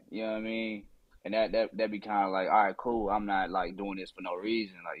something. You know what I mean? And that be kind of like, all right, cool. I'm not like doing this for no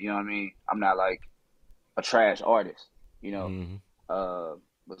reason. Like, you know what I mean? I'm not like a trash artist. You know. Mm-hmm.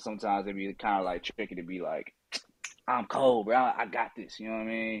 But sometimes it be kind of like tricky to be like, I'm cold, bro. I got this. You know what I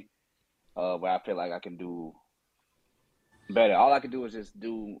mean? But I feel like I can do better. All I can do is just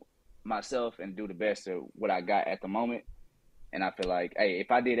do myself and do the best of what I got at the moment. And I feel like, hey,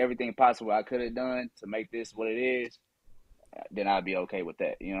 if I did everything possible I could have done to make this what it is, then I'd be okay with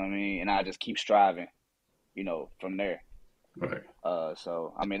that. You know what I mean? And I just keep striving, you know, from there. Right.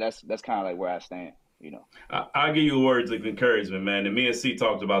 So I mean, that's kind of like where I stand. You know, I'll give you words of encouragement, man. And me and C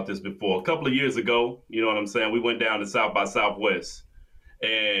talked about this before. A couple of years ago, you know what I'm saying? We went down to South by Southwest.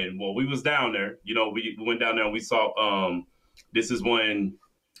 And while we was down there, you know, we went down there and we saw, this is when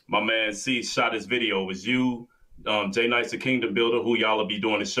my man C shot his video. It was you, Jay Knight's the Kingdom Builder, who y'all will be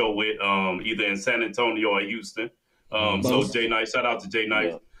doing a show with, either in San Antonio or Houston. So Jay Knight, shout out to Jay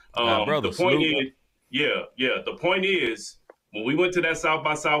Knight. Brother, the point is, the point is, when we went to that South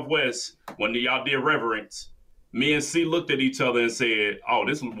by Southwest, when y'all did Reverence, me and C looked at each other and said, oh,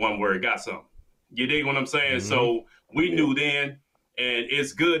 this is one where it got something. You dig what I'm saying? Mm-hmm. So we knew then, and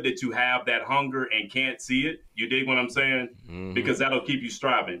it's good that you have that hunger and can't see it. You dig what I'm saying? Mm-hmm. Because that'll keep you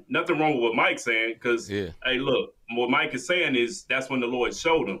striving. Nothing wrong with what Mike's saying, because, hey, look, what Mike is saying is that's when the Lord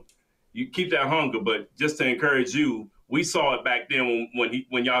showed him. You keep that hunger, but just to encourage you, we saw it back then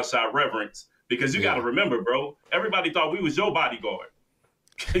when y'all shot Reverence. Because you got to remember, bro, everybody thought we was your bodyguard.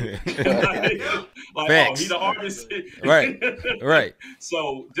 like, oh, he the artist. Right.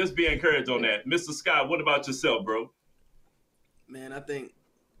 So just be encouraged on that. Mr. Scott, what about yourself, bro? Man, I think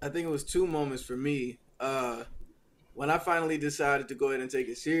it was two moments for me. When I finally decided to go ahead and take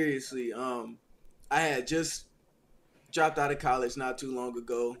it seriously, I had just dropped out of college not too long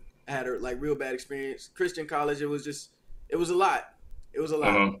ago. I had a real bad experience. Christian college, it was a lot. It was a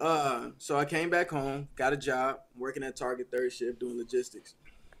lot. Uh-huh. So I came back home, got a job, working at Target third shift doing logistics.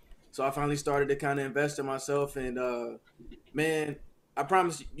 So I finally started to kind of invest in myself. And, man, I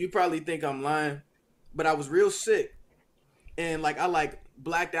promise you probably think I'm lying, but I was real sick. And, I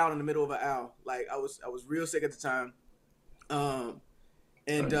blacked out in the middle of an aisle. I was real sick at the time. Man,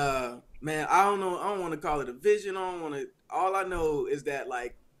 I don't know. I don't want to call it a vision. All I know is that,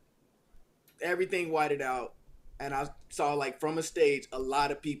 everything whited out. And I saw, from a stage, a lot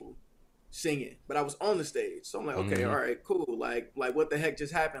of people singing. But I was on the stage. So I'm like, okay, all right, cool. Like what the heck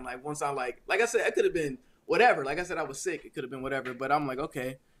just happened? Once I, like I said, it could have been whatever. Like I said, I was sick. It could have been whatever. But I'm like,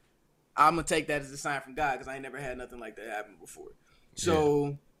 okay, I'm going to take that as a sign from God because I ain't never had nothing like that happen before.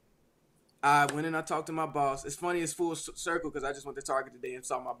 So I went and I talked to my boss. It's funny, it's full circle because I just went to Target today and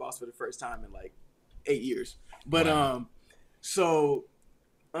saw my boss for the first time in, 8 years. But,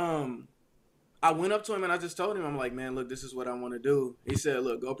 I went up to him and I just told him, I'm like, man, look, this is what I want to do. He said,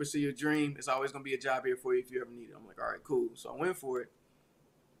 look, go pursue your dream. It's always going to be a job here for you if you ever need it. I'm like, all right, cool. So I went for it.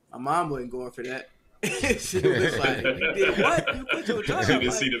 My mom wasn't going for that. She was like, you did what? You quit your job. She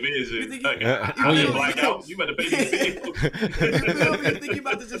didn't see the vision. You better pay the bill. You think you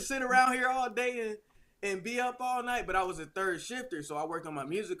about to just sit around here all day and be up all night? But I was a third shifter, so I worked on my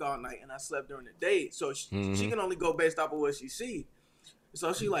music all night and I slept during the day. So she can only go based off of what she see.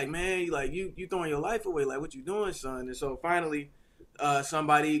 So she like, man, you throwing your life away. Like, what you doing, son? And so finally,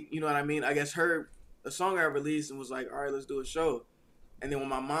 somebody, you know what I mean? I guess heard a song I released and was like, all right, let's do a show. And then when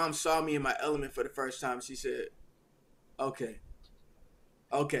my mom saw me in my element for the first time, she said, okay,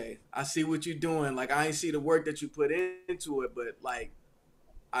 I see what you're doing. I ain't see the work that you put into it, but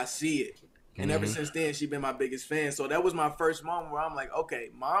I see it. And ever since then, she's been my biggest fan. So that was my first moment where I'm like, okay,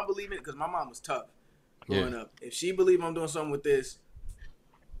 mom believe it, because my mom was tough growing up. If she believe I'm doing something with this,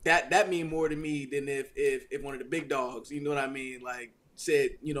 that mean more to me than if one of the big dogs, you know what I mean, like said,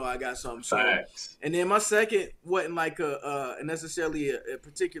 you know, I got something. So, and then my second wasn't like a necessarily a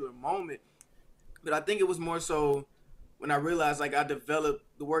particular moment, but I think it was more so when I realized like I developed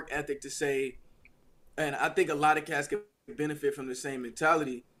the work ethic to say, and I think a lot of cats can benefit from the same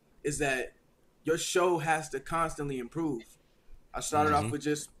mentality, is that your show has to constantly improve. I started off with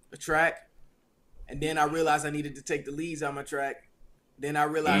just a track, and then I realized I needed to take the leads on my track. Then I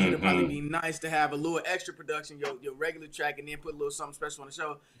realized it'd probably be nice to have a little extra production, your regular track, and then put a little something special on the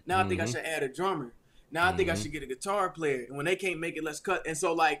show. Now I think I should add a drummer. Now I think I should get a guitar player. And when they can't make it, let's cut. And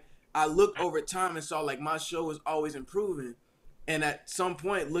so like I looked over time and saw like my show was always improving. And at some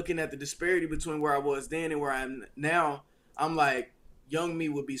point, looking at the disparity between where I was then and where I am now, I'm like, young me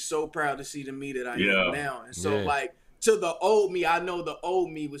would be so proud to see the me that I am now. And so like to the old me, I know the old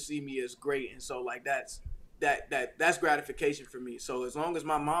me would see me as great. And so like that's gratification for me. So as long as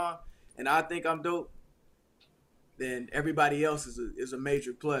my mom and I think I'm dope, then everybody else is a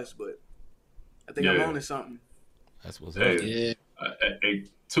major plus. But I think I'm on to something. That's what's up. Hey,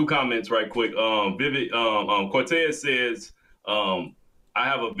 two comments right quick. Vivid Cortez says, I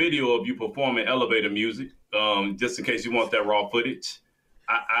have a video of you performing elevator music. Just in case you want that raw footage.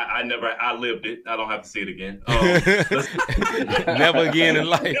 I lived it. I don't have to see it again. Never again in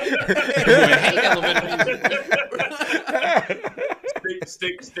life.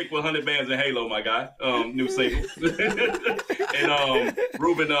 Stick with 100 bands and Halo, my guy. New single. And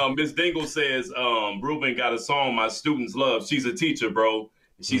Ruben, Miss Dingle says, Ruben got a song my students love. She's a teacher, bro.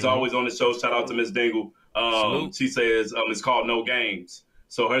 She's always on the show. Shout out to Miss Dingle. She says it's called No Games.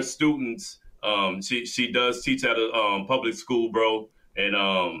 So her students, she does teach at a public school, bro. And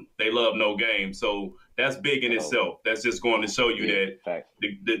they love No Game. So that's big in itself. That's just going to show you that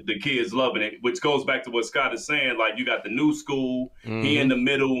the kids loving it, which goes back to what Scott is saying. Like, you got the new school, he in the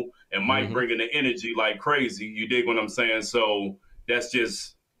middle, and Mike bringing the energy like crazy. You dig what I'm saying? So that's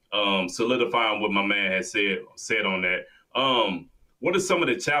just solidifying what my man has said on that. What are some of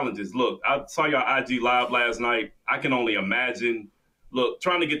the challenges? Look, I saw your IG live last night. I can only imagine. Look,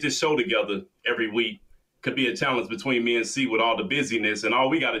 trying to get this show together every week could be a challenge between me and C with all the busyness, and all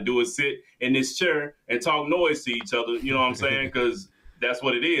we got to do is sit in this chair and talk noise to each other. You know what I'm saying? Because that's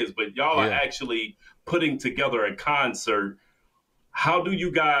what it is. But y'all are actually putting together a concert. How do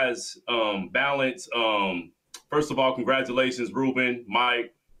you guys balance? First of all, congratulations, Ruben,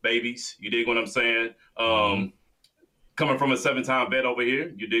 Mike, babies. You dig what I'm saying? Coming from a 7-time vet over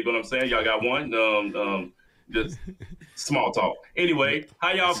here, you dig what I'm saying? Y'all got one. Just small talk. Anyway,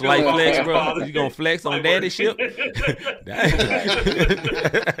 how y'all feel about flex, bro? You gonna flex on daddy ship?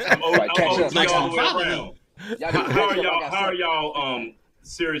 How are y'all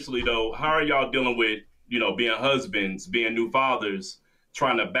seriously though, how are y'all dealing with, being husbands, being new fathers,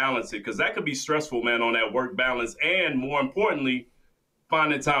 trying to balance it? Because that could be stressful, man, on that work balance, and more importantly,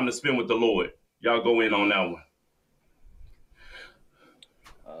 finding time to spend with the Lord. Y'all go in on that one.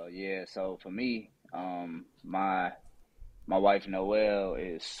 So for me, my wife Noelle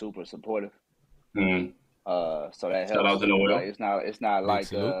is super supportive. So that helps. Shout out to Noelle. Like, it's not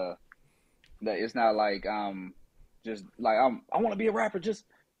like just like I want to be a rapper. Just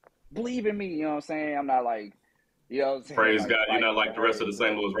believe in me. You know what I'm saying? I'm not like, you know what I'm saying? Praise like, God, you're not like the rest of the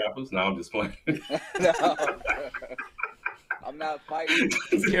St. Louis rappers. No, I'm just playing. No, I'm not fighting.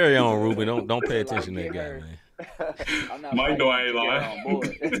 Carry on, Ruben. Don't pay attention to that guy, man. I'm not Mike, I ain't lying.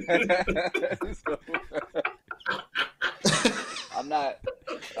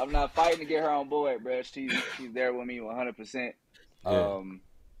 I'm not fighting to get her on board, bro. She's there with me 100%.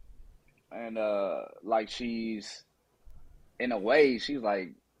 And like, she's in a way, she's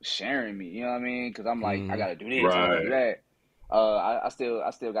like sharing me. You know what I mean? Because I'm like, I gotta do this, I gotta do that. I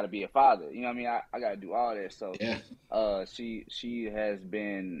still gotta be a father. You know what I mean? I gotta do all that. So she has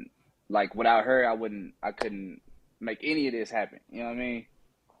been like, without her, I couldn't make any of this happen. You know what I mean?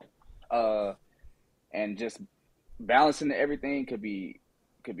 And just balancing everything could be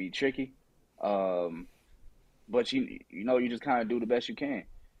tricky. But you just kind of do the best you can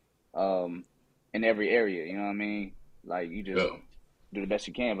in every area. You know what I mean? Like, you just do the best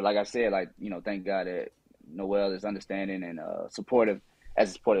you can. But like I said, like, thank God that Noelle is understanding and supportive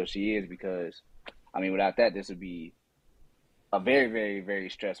as she is, because I mean, without that, this would be a very, very, very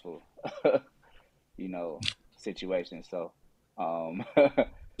stressful situation. So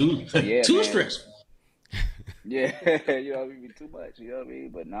too stressful. Yeah, it'd be too much, you know what I mean?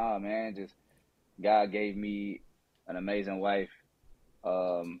 But nah, man, just God gave me an amazing wife,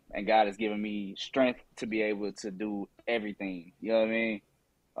 And God has given me strength to be able to do everything. You know what I mean?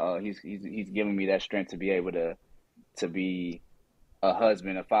 He's given me that strength to be able to be a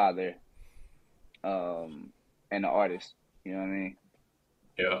husband, a father, and an artist. You know what I mean?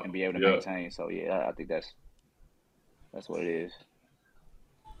 Yeah. And be able to maintain. So yeah, I think that's what it is.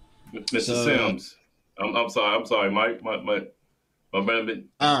 Mr. Sims, I'm sorry, Mike. My man.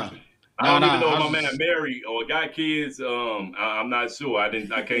 I don't even know if my man married or got kids. I'm not sure. I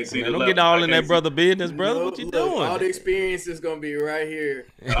can't see man, the don't get all in that brother business, brother. No, what you look, doing? All the experience is gonna be right here.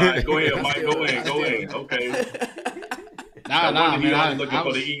 All right, go ahead, Mike. Go in. Okay. Man. He only looking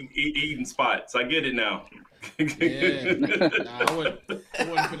for the eating spots. I get it now. Yeah. I wasn't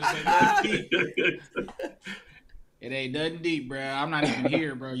finna say nothing deep. It ain't nothing deep, bro. I'm not even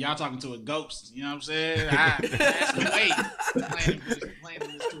here, bro. Y'all talking to a ghost. You know what I'm saying? That's the wait.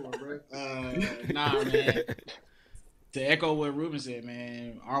 Planning this tour, bro. Nah, man. To echo what Ruben said,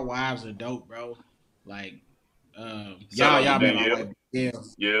 man, our wives are dope, bro. Like, y'all met my wife.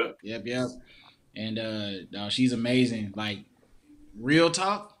 Yeah. Yep. And no, she's amazing. Like, real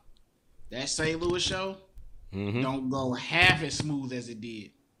talk, that St. Louis show don't go half as smooth as it did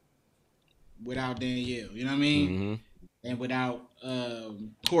without Danielle. You know what I mean? And without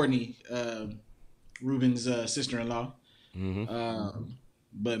Courtney, Ruben's sister-in-law.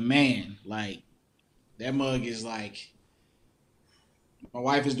 But man, like, that mug is like, my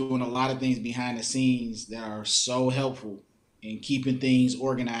wife is doing a lot of things behind the scenes that are so helpful in keeping things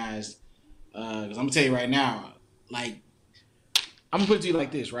organized. Because I'm gonna tell you right now, like, I'm gonna put it to you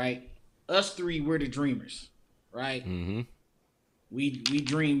like this, right? Us three, we're the dreamers, right? We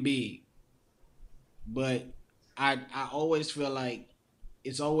dream big, but I always feel like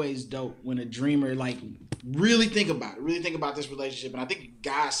it's always dope when a dreamer like really think about this relationship, and I think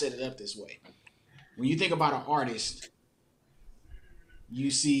God set it up this way. When you think about an artist,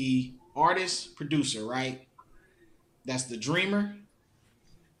 you see artist, producer, right? That's the dreamer,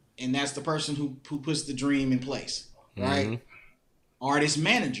 and that's the person who puts the dream in place, right? Artist,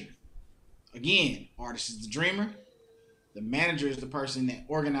 manager. Again, artist is the dreamer. The manager is the person that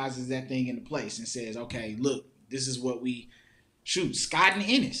organizes that thing into place and says, okay, look, this is what we shoot. Scott and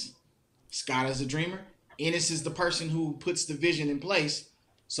Ennis. Scott is the dreamer. Ennis is the person who puts the vision in place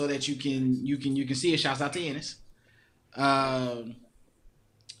so that you can see it. Shouts out to Ennis. And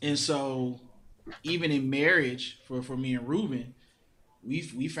so even in marriage for me and Ruben,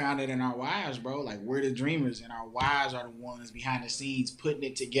 we found it in our wives, bro. Like, we're the dreamers, and our wives are the ones behind the scenes putting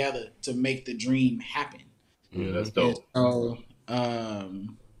it together to make the dream happen. Yeah, that's dope. And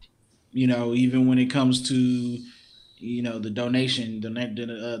so, you know, even when it comes to, you know, the donation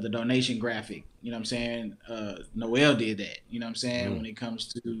graphic, you know what I'm saying? Noel did that, you know what I'm saying? When it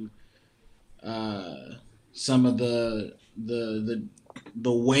comes to some of the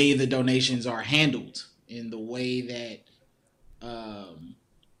way the donations are handled, and the way that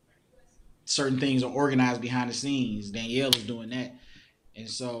certain things are organized behind the scenes, Danielle is doing that. And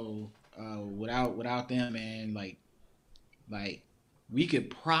so without them, man, like we could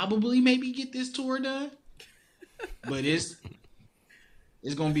probably maybe get this tour done, but it's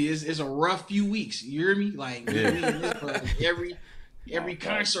gonna be it's a rough few weeks. You hear me? Like, every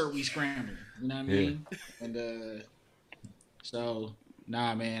concert we scramble. You know what I mean? And so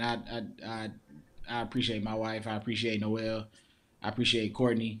nah, man, I appreciate my wife. I appreciate Noel. I appreciate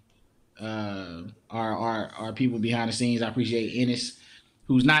Courtney. Our people behind the scenes. I appreciate Ennis,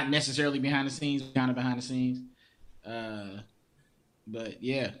 who's not necessarily behind the scenes, kind of behind the scenes. But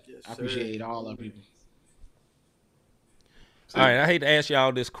yeah, yes, I appreciate all our people. All right, I hate to ask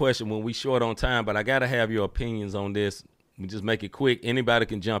y'all this question when we short on time, but I gotta have your opinions on this. We just make it quick. Anybody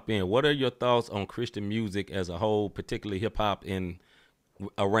can jump in. What are your thoughts on Christian music as a whole, particularly hip hop and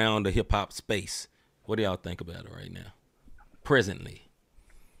around the hip hop space? What do y'all think about it right now, presently?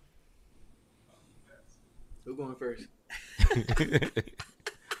 Who's going first?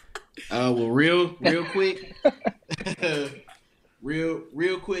 Well, real quick,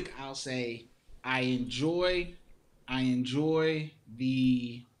 real quick, I'll say I enjoy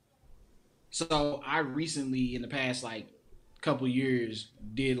the. So I recently, in the past like couple years,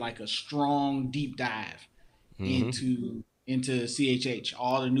 did like a strong deep dive into CHH,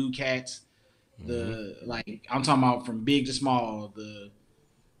 all the new cats, like I'm talking about from big to small, the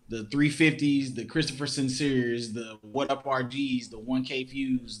 350s, the Christopher Sinceres, the What Up RGs, the 1K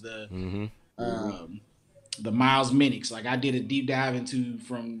Fuse, the Miles Minix. Like, I did a deep dive into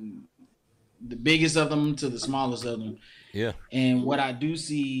from the biggest of them to the smallest of them. Yeah. And what I do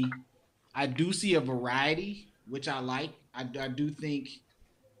see a variety, which I like. I do think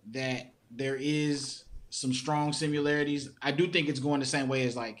that there is some strong similarities. I do think it's going the same way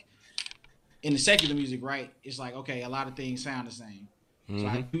as like in the secular music, right? It's like, okay, a lot of things sound the same. So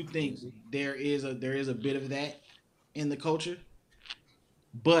I do think there is a bit of that in the culture,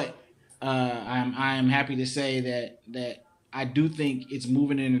 but I am happy to say that I do think it's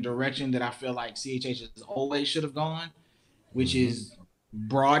moving in a direction that I feel like CHH has always should have gone, which is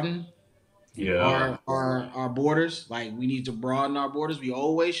broaden our borders. Like we need to broaden our borders. We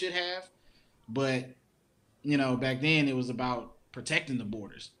always should have, but back then it was about protecting the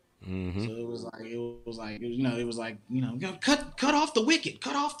borders. So it was like cut off the wicked,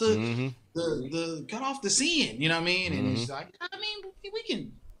 cut off the cut off the sin. You know what I mean? And it's like, I mean,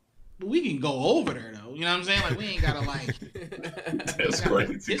 we can go over there though. You know what I'm saying? Like we ain't gotta like that's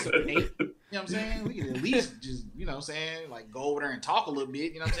crazy. Dissipate. You know what I'm saying? We can at least just like go over there and talk a little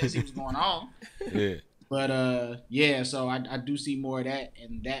bit. You know what I'm saying? See what's going on. Yeah. But so I do see more of that,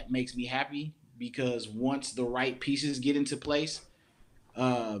 and that makes me happy because once the right pieces get into place.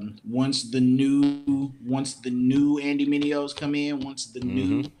 Once the new Andy Minios come in, once the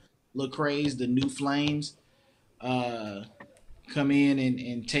new Lecrae's, the new Flames come in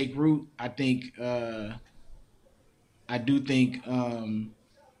and take root, I do think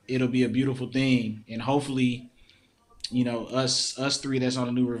it'll be a beautiful thing, and hopefully, us three that's on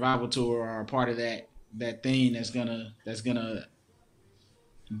the new revival tour are a part of that thing that's gonna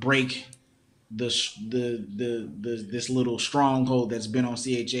break this little stronghold that's been on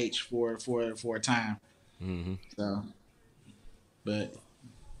CHH for a time. So, but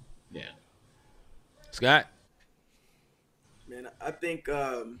yeah, Scott. Man, I think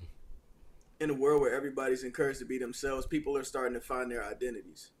in a world where everybody's encouraged to be themselves, people are starting to find their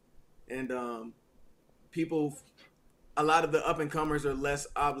identities, and a lot of the up and comers are less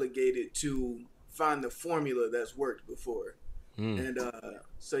obligated to find the formula that's worked before. And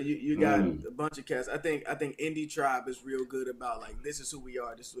so you got a bunch of cats. I think Indie Tribe is real good about like, this is who we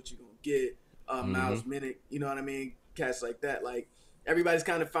are, this is what you're gonna get. Miles Minnick, you know what I mean? Cats like that. Like everybody's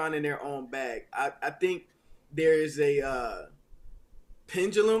kind of finding their own bag. I think there is a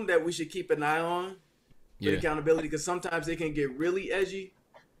pendulum that we should keep an eye on for accountability, because sometimes it can get really edgy.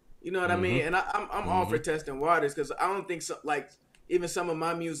 You know what I mean? And I'm all for testing waters, because I don't think like even some of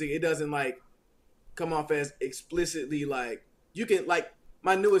my music, it doesn't like come off as explicitly like. You can, like,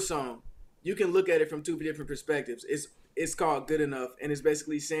 my newest song, you can look at it from two different perspectives. It's called Good Enough, and it's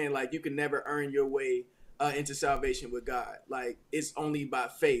basically saying, like, you can never earn your way into salvation with God. Like, it's only by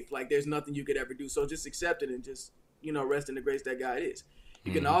faith. Like, there's nothing you could ever do. So just accept it and just, rest in the grace that God is.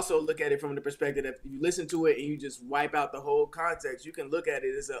 You can also look at it from the perspective that if you listen to it and you just wipe out the whole context, you can look at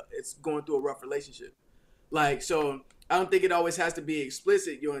it as it's going through a rough relationship. Like, so I don't think it always has to be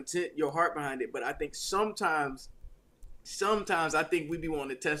explicit, your intent, your heart behind it. But I think sometimes I think we be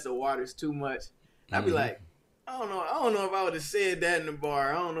wanting to test the waters too much. I'd be like, I don't know if I would have said that in the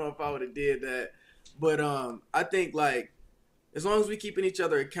bar. I don't know if I would have did that. But I think like as long as we keeping each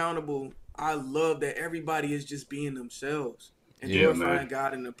other accountable, I love that everybody is just being themselves and glorifying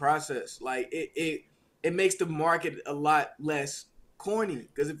God in the process. Like it makes the market a lot less corny,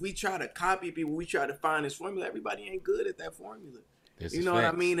 because if we try to copy people, we try to find this formula, everybody ain't good at that formula. You know what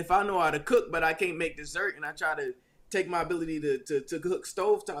I mean? If I know how to cook but I can't make dessert, and I try to take my ability to cook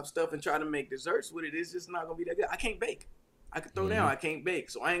stovetop stuff and try to make desserts with it, it's just not gonna be that good. I can't bake. I can throw down. I can't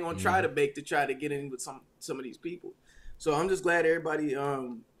bake, so I ain't gonna try to bake to try to get in with some of these people. So I'm just glad everybody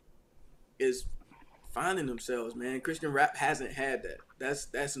is finding themselves, man. Christian rap hasn't had that.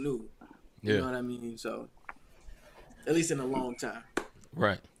 That's new. You know what I mean? So at least in a long time.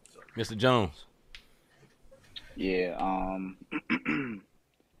 Right. Mr. Jones. Yeah.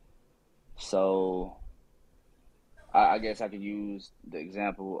 So I guess I could use the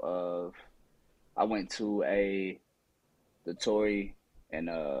example of I went to the Tory and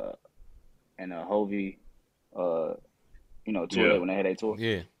Hovey tour when they had a tour.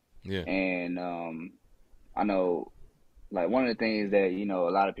 Yeah. And I know like one of the things that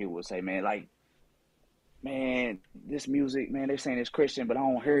a lot of people would say, man, this music, man, they're saying it's Christian, but I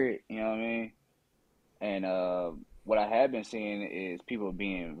don't hear it. You know what I mean? And what I have been seeing is people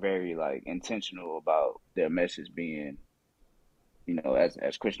being very like intentional about their message being,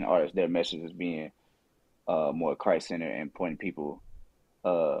 as Christian artists, their message is being more Christ-centered and pointing people,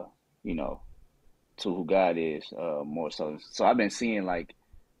 to who God is more so. So I've been seeing that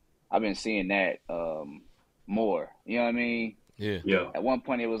more. You know what I mean? Yeah. At one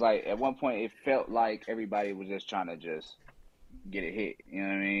point it felt like everybody was just trying to just get a hit. You know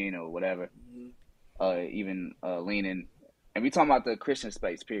what I mean, or whatever. Even leaning, and we talking about the Christian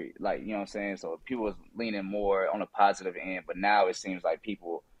space, period. Like, you know what I'm saying? So people was leaning more on a positive end, but now it seems like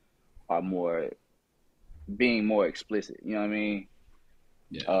people are more being more explicit. You know what I mean?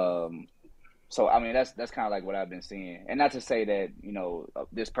 Yeah. So I mean that's kind of like what I've been seeing, and not to say that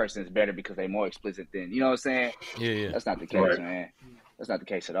this person is better because they're more explicit than what I'm saying. Yeah. That's not the case, man. That's not the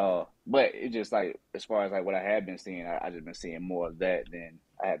case at all. But it's just like as far as like what I have been seeing, I just been seeing more of that than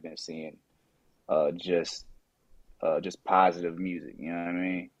I have been seeing just positive music. You know what I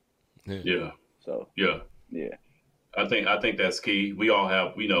mean? Yeah. So yeah. I think that's key. We all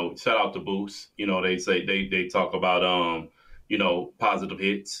have, shout out to Boost. They say they talk about positive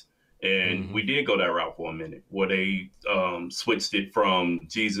hits. And we did go that route for a minute where they switched it from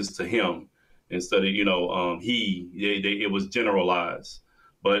Jesus to him instead of, it was generalized.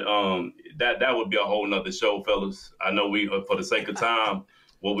 But that would be a whole nother show, fellas. I know we, for the sake of time,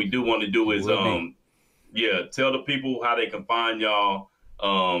 what we do want to do is, tell the people how they can find y'all.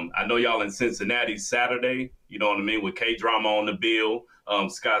 I know y'all in Cincinnati Saturday, you know what I mean, with K-Drama on the bill,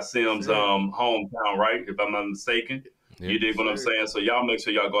 Scott Sims' hometown, right? If I'm not mistaken. You dig what I'm saying? So y'all make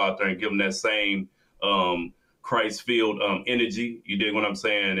sure y'all go out there and give them that same Christ-filled energy. You dig what I'm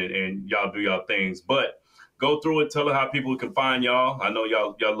saying? And y'all do y'all things. But go through it. Tell her how people can find y'all. I know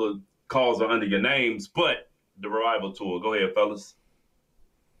y'all little calls are under your names, but the Revival Tour. Go ahead, fellas.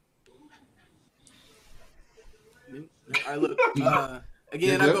 All right, look.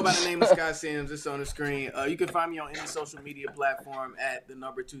 Again, I go by the name of Scott Sims. It's on the screen. You can find me on any social media platform at the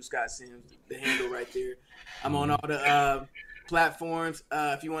 #2 Scott Sims, the handle right there. I'm on all the platforms.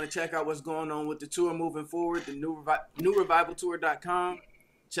 If you want to check out what's going on with the tour moving forward, the newrevivaltour.com.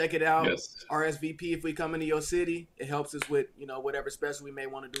 Check it out. Yes. RSVP if we come into your city. It helps us with whatever special we may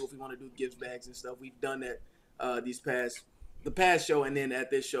want to do. If we want to do gift bags and stuff, we've done that the past show and then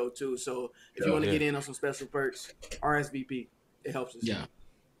at this show too. So if you want to get in on some special perks, RSVP. It helps us. Yeah.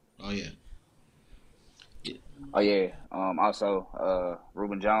 Oh yeah. Also,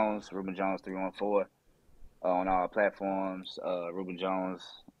 Ruben Jones 314 on all platforms. Ruben Jones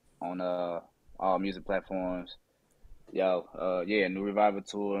on all music platforms.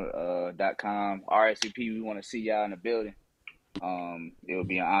 newrevivaltour.com. RSVP. We want to see y'all in the building. It would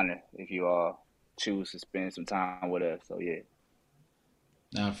be an honor if you all choose to spend some time with us. So yeah.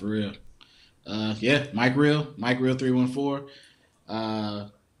 Nah, for real. Mike Real 314.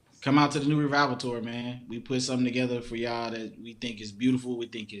 Come out to the New Revival Tour, man. We put something together for y'all that we think is beautiful, we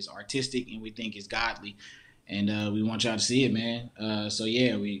think is artistic, and we think is godly, and we want y'all to see it, man.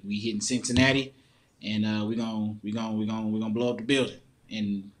 We hitting Cincinnati, and we gonna blow up the building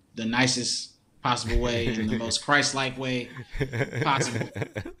in the nicest possible way, in the most Christ-like way possible.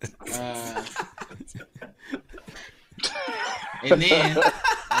 And then.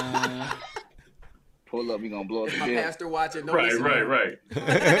 Pull up, we gonna blow up the My bill. pastor watching. Right.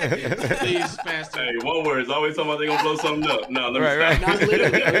 Please, pastor. Hey, one word. It's always talking about they gonna blow something up. No, let me stop. Not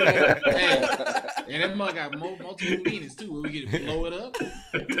literally. And that mug got multiple meanings too. Where we get to blow it up.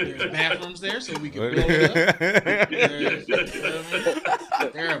 There's bathrooms there, so we can blow it up.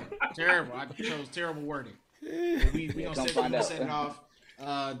 Terrible. I chose terrible wording. We gonna set it off.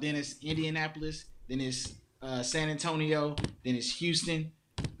 Then it's Indianapolis. Then it's San Antonio. Then it's Houston.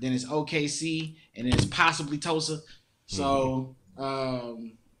 Then it's OKC, and then it's possibly Tulsa. So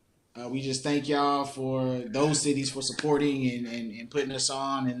we just thank y'all for those cities for supporting and putting us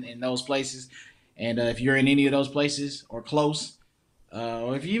on in those places. And if you're in any of those places or close,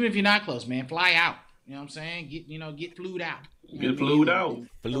 or even if you're not close, man, fly out. You know what I'm saying? Get flued out. Get flued out.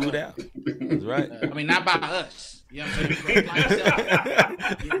 Flued out. That's right. I mean, not by us. You know what I'm saying? Fly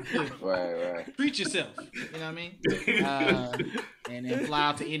yourself. Right. Treat yourself. You know what I mean? And then fly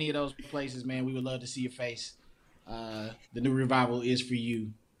out to any of those places, man. We would love to see your face. The New Revival is for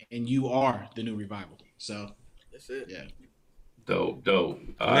you, and you are the New Revival. So that's it. Yeah. Dope. All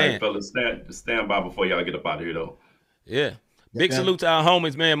right, fellas, stand by before y'all get up out of here, though. Yeah. Big salute to our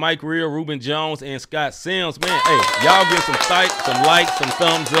homies, man. Mike Real, Ruben Jones, and Scott Sims, man. Hey, y'all give some likes, some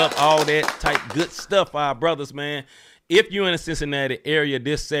thumbs up, all that type good stuff for our brothers, man. If you're in the Cincinnati area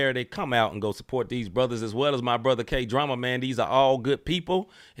this Saturday, come out and go support these brothers as well as my brother K-Drama, man. These are all good people.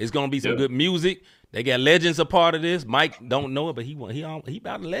 It's going to be some good music. They got legends a part of this. Mike don't know it, but he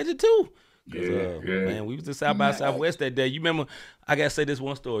about a legend too. Man, we was in South by Southwest that day. You remember, I got to say this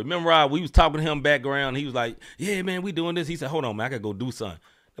one story. Remember, Rob, we was talking to him background. He was like, yeah, man, we doing this. He said, hold on, man, I got to go do something.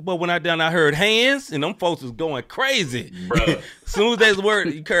 But when I done, I heard hands, and them folks was going crazy. As soon as that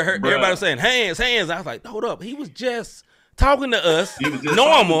word, you heard everybody saying hands. I was like, hold up. He was just talking to us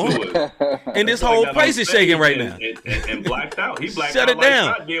normal, and this whole place is shaking right now. And blacked out. He blacked Shut out it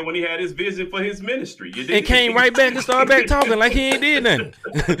down. Like when he had his vision for his ministry. And came right back and started back talking like he ain't did nothing.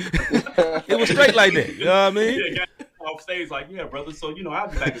 It was straight like that. You know what I mean? off stage like, yeah, brother. So I'll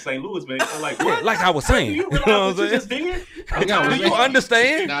be back in St. Louis, man. So like, what? Like I was saying. You realize what you just did? Do you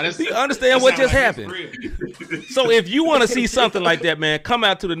understand? Do you understand what just happened? So if you want to see something like that, man, come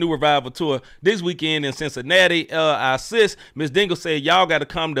out to the New Revival Tour this weekend in Cincinnati. Our sis, Miss Dingle, said y'all got to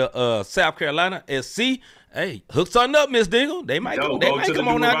come to South Carolina SC. Hey, hook something up, Miss Dingle. They might come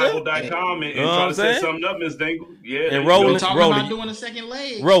on out there. Go and try to set something up, Miss Dingle. Yeah. And rolling, about doing a second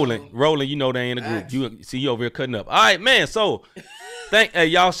leg. Rolling. You know they ain't a group. You see, you over here cutting up. All right, man. So,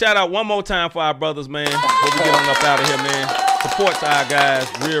 y'all shout out one more time for our brothers, man. Before we get on up out of here, man. Support to our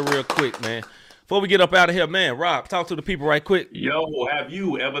guys, real quick, man. Before we get up out of here, man, Rob, talk to the people right quick. Yo, have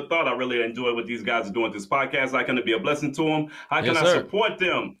you ever thought I really enjoy what these guys are doing this podcast? How can it be a blessing to them? How can I support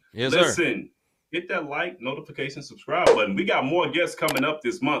them? Yes, Listen. Hit that like, notification, subscribe button. We got more guests coming up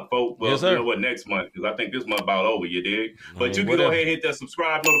this month, folks. Well, you know what, next month, because I think this month about over, you dig? But you can go ahead and hit that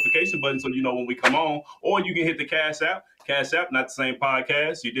subscribe notification button so you know when we come on. Or you can hit the Cash App. Cash App, not the same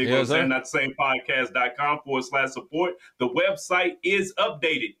podcast. You dig what I'm saying? Not the same podcast.com/support. The website is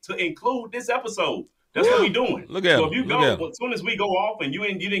updated to include this episode. That's what we're doing. Look at so if you go, as soon as we go off and you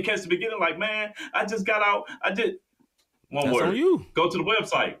didn't catch the beginning, like, man, I just got out. I did one word. On you. Go to the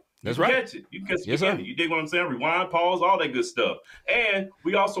website. That's right. Catch it. You can catch the beginning. You dig what I'm saying? Rewind, pause, all that good stuff. And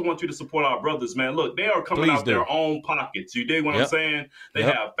we also want you to support our brothers, man. Look, they are coming out their own pockets. You dig what I'm saying? They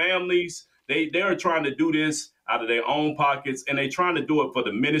have families. They are trying to do this out of their own pockets, and they trying to do it for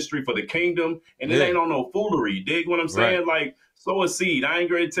the ministry, for the kingdom. And it ain't on no foolery. You dig what I'm saying? Like, sow a seed. I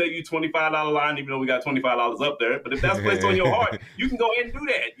ain't going to tell you $25 line, even though we got $25 up there. But if that's placed on your heart, you can go ahead and do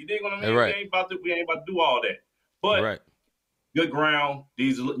that. You dig what I mean? We ain't about to do all that. But good ground.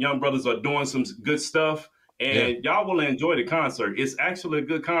 These young brothers are doing some good stuff, and y'all will enjoy the concert. It's actually a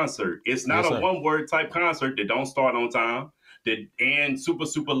good concert. It's not a one-word type concert that don't start on time, that end super,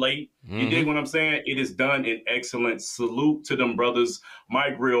 super late. You dig what I'm saying? It is done in excellence. Salute to them brothers,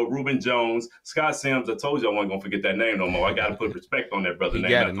 Mike Real, Ruben Jones, Scott Sims. I told you I wasn't going to forget that name no more. I got to put respect on that brother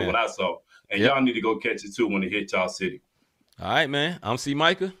name after what I saw. And y'all need to go catch it, too, when it hit y'all city. All right, man. I'm C.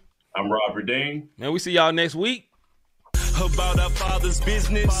 Micah. I'm Robert Dean. Man, we see y'all next week. About our Father's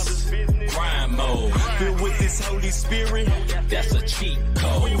business, crime mode, filled with this Holy Spirit, that's a cheat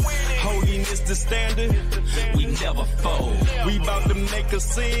code. Holiness the standard, we never fold. We about to make a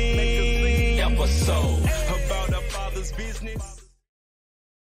scene episode about our Father's business.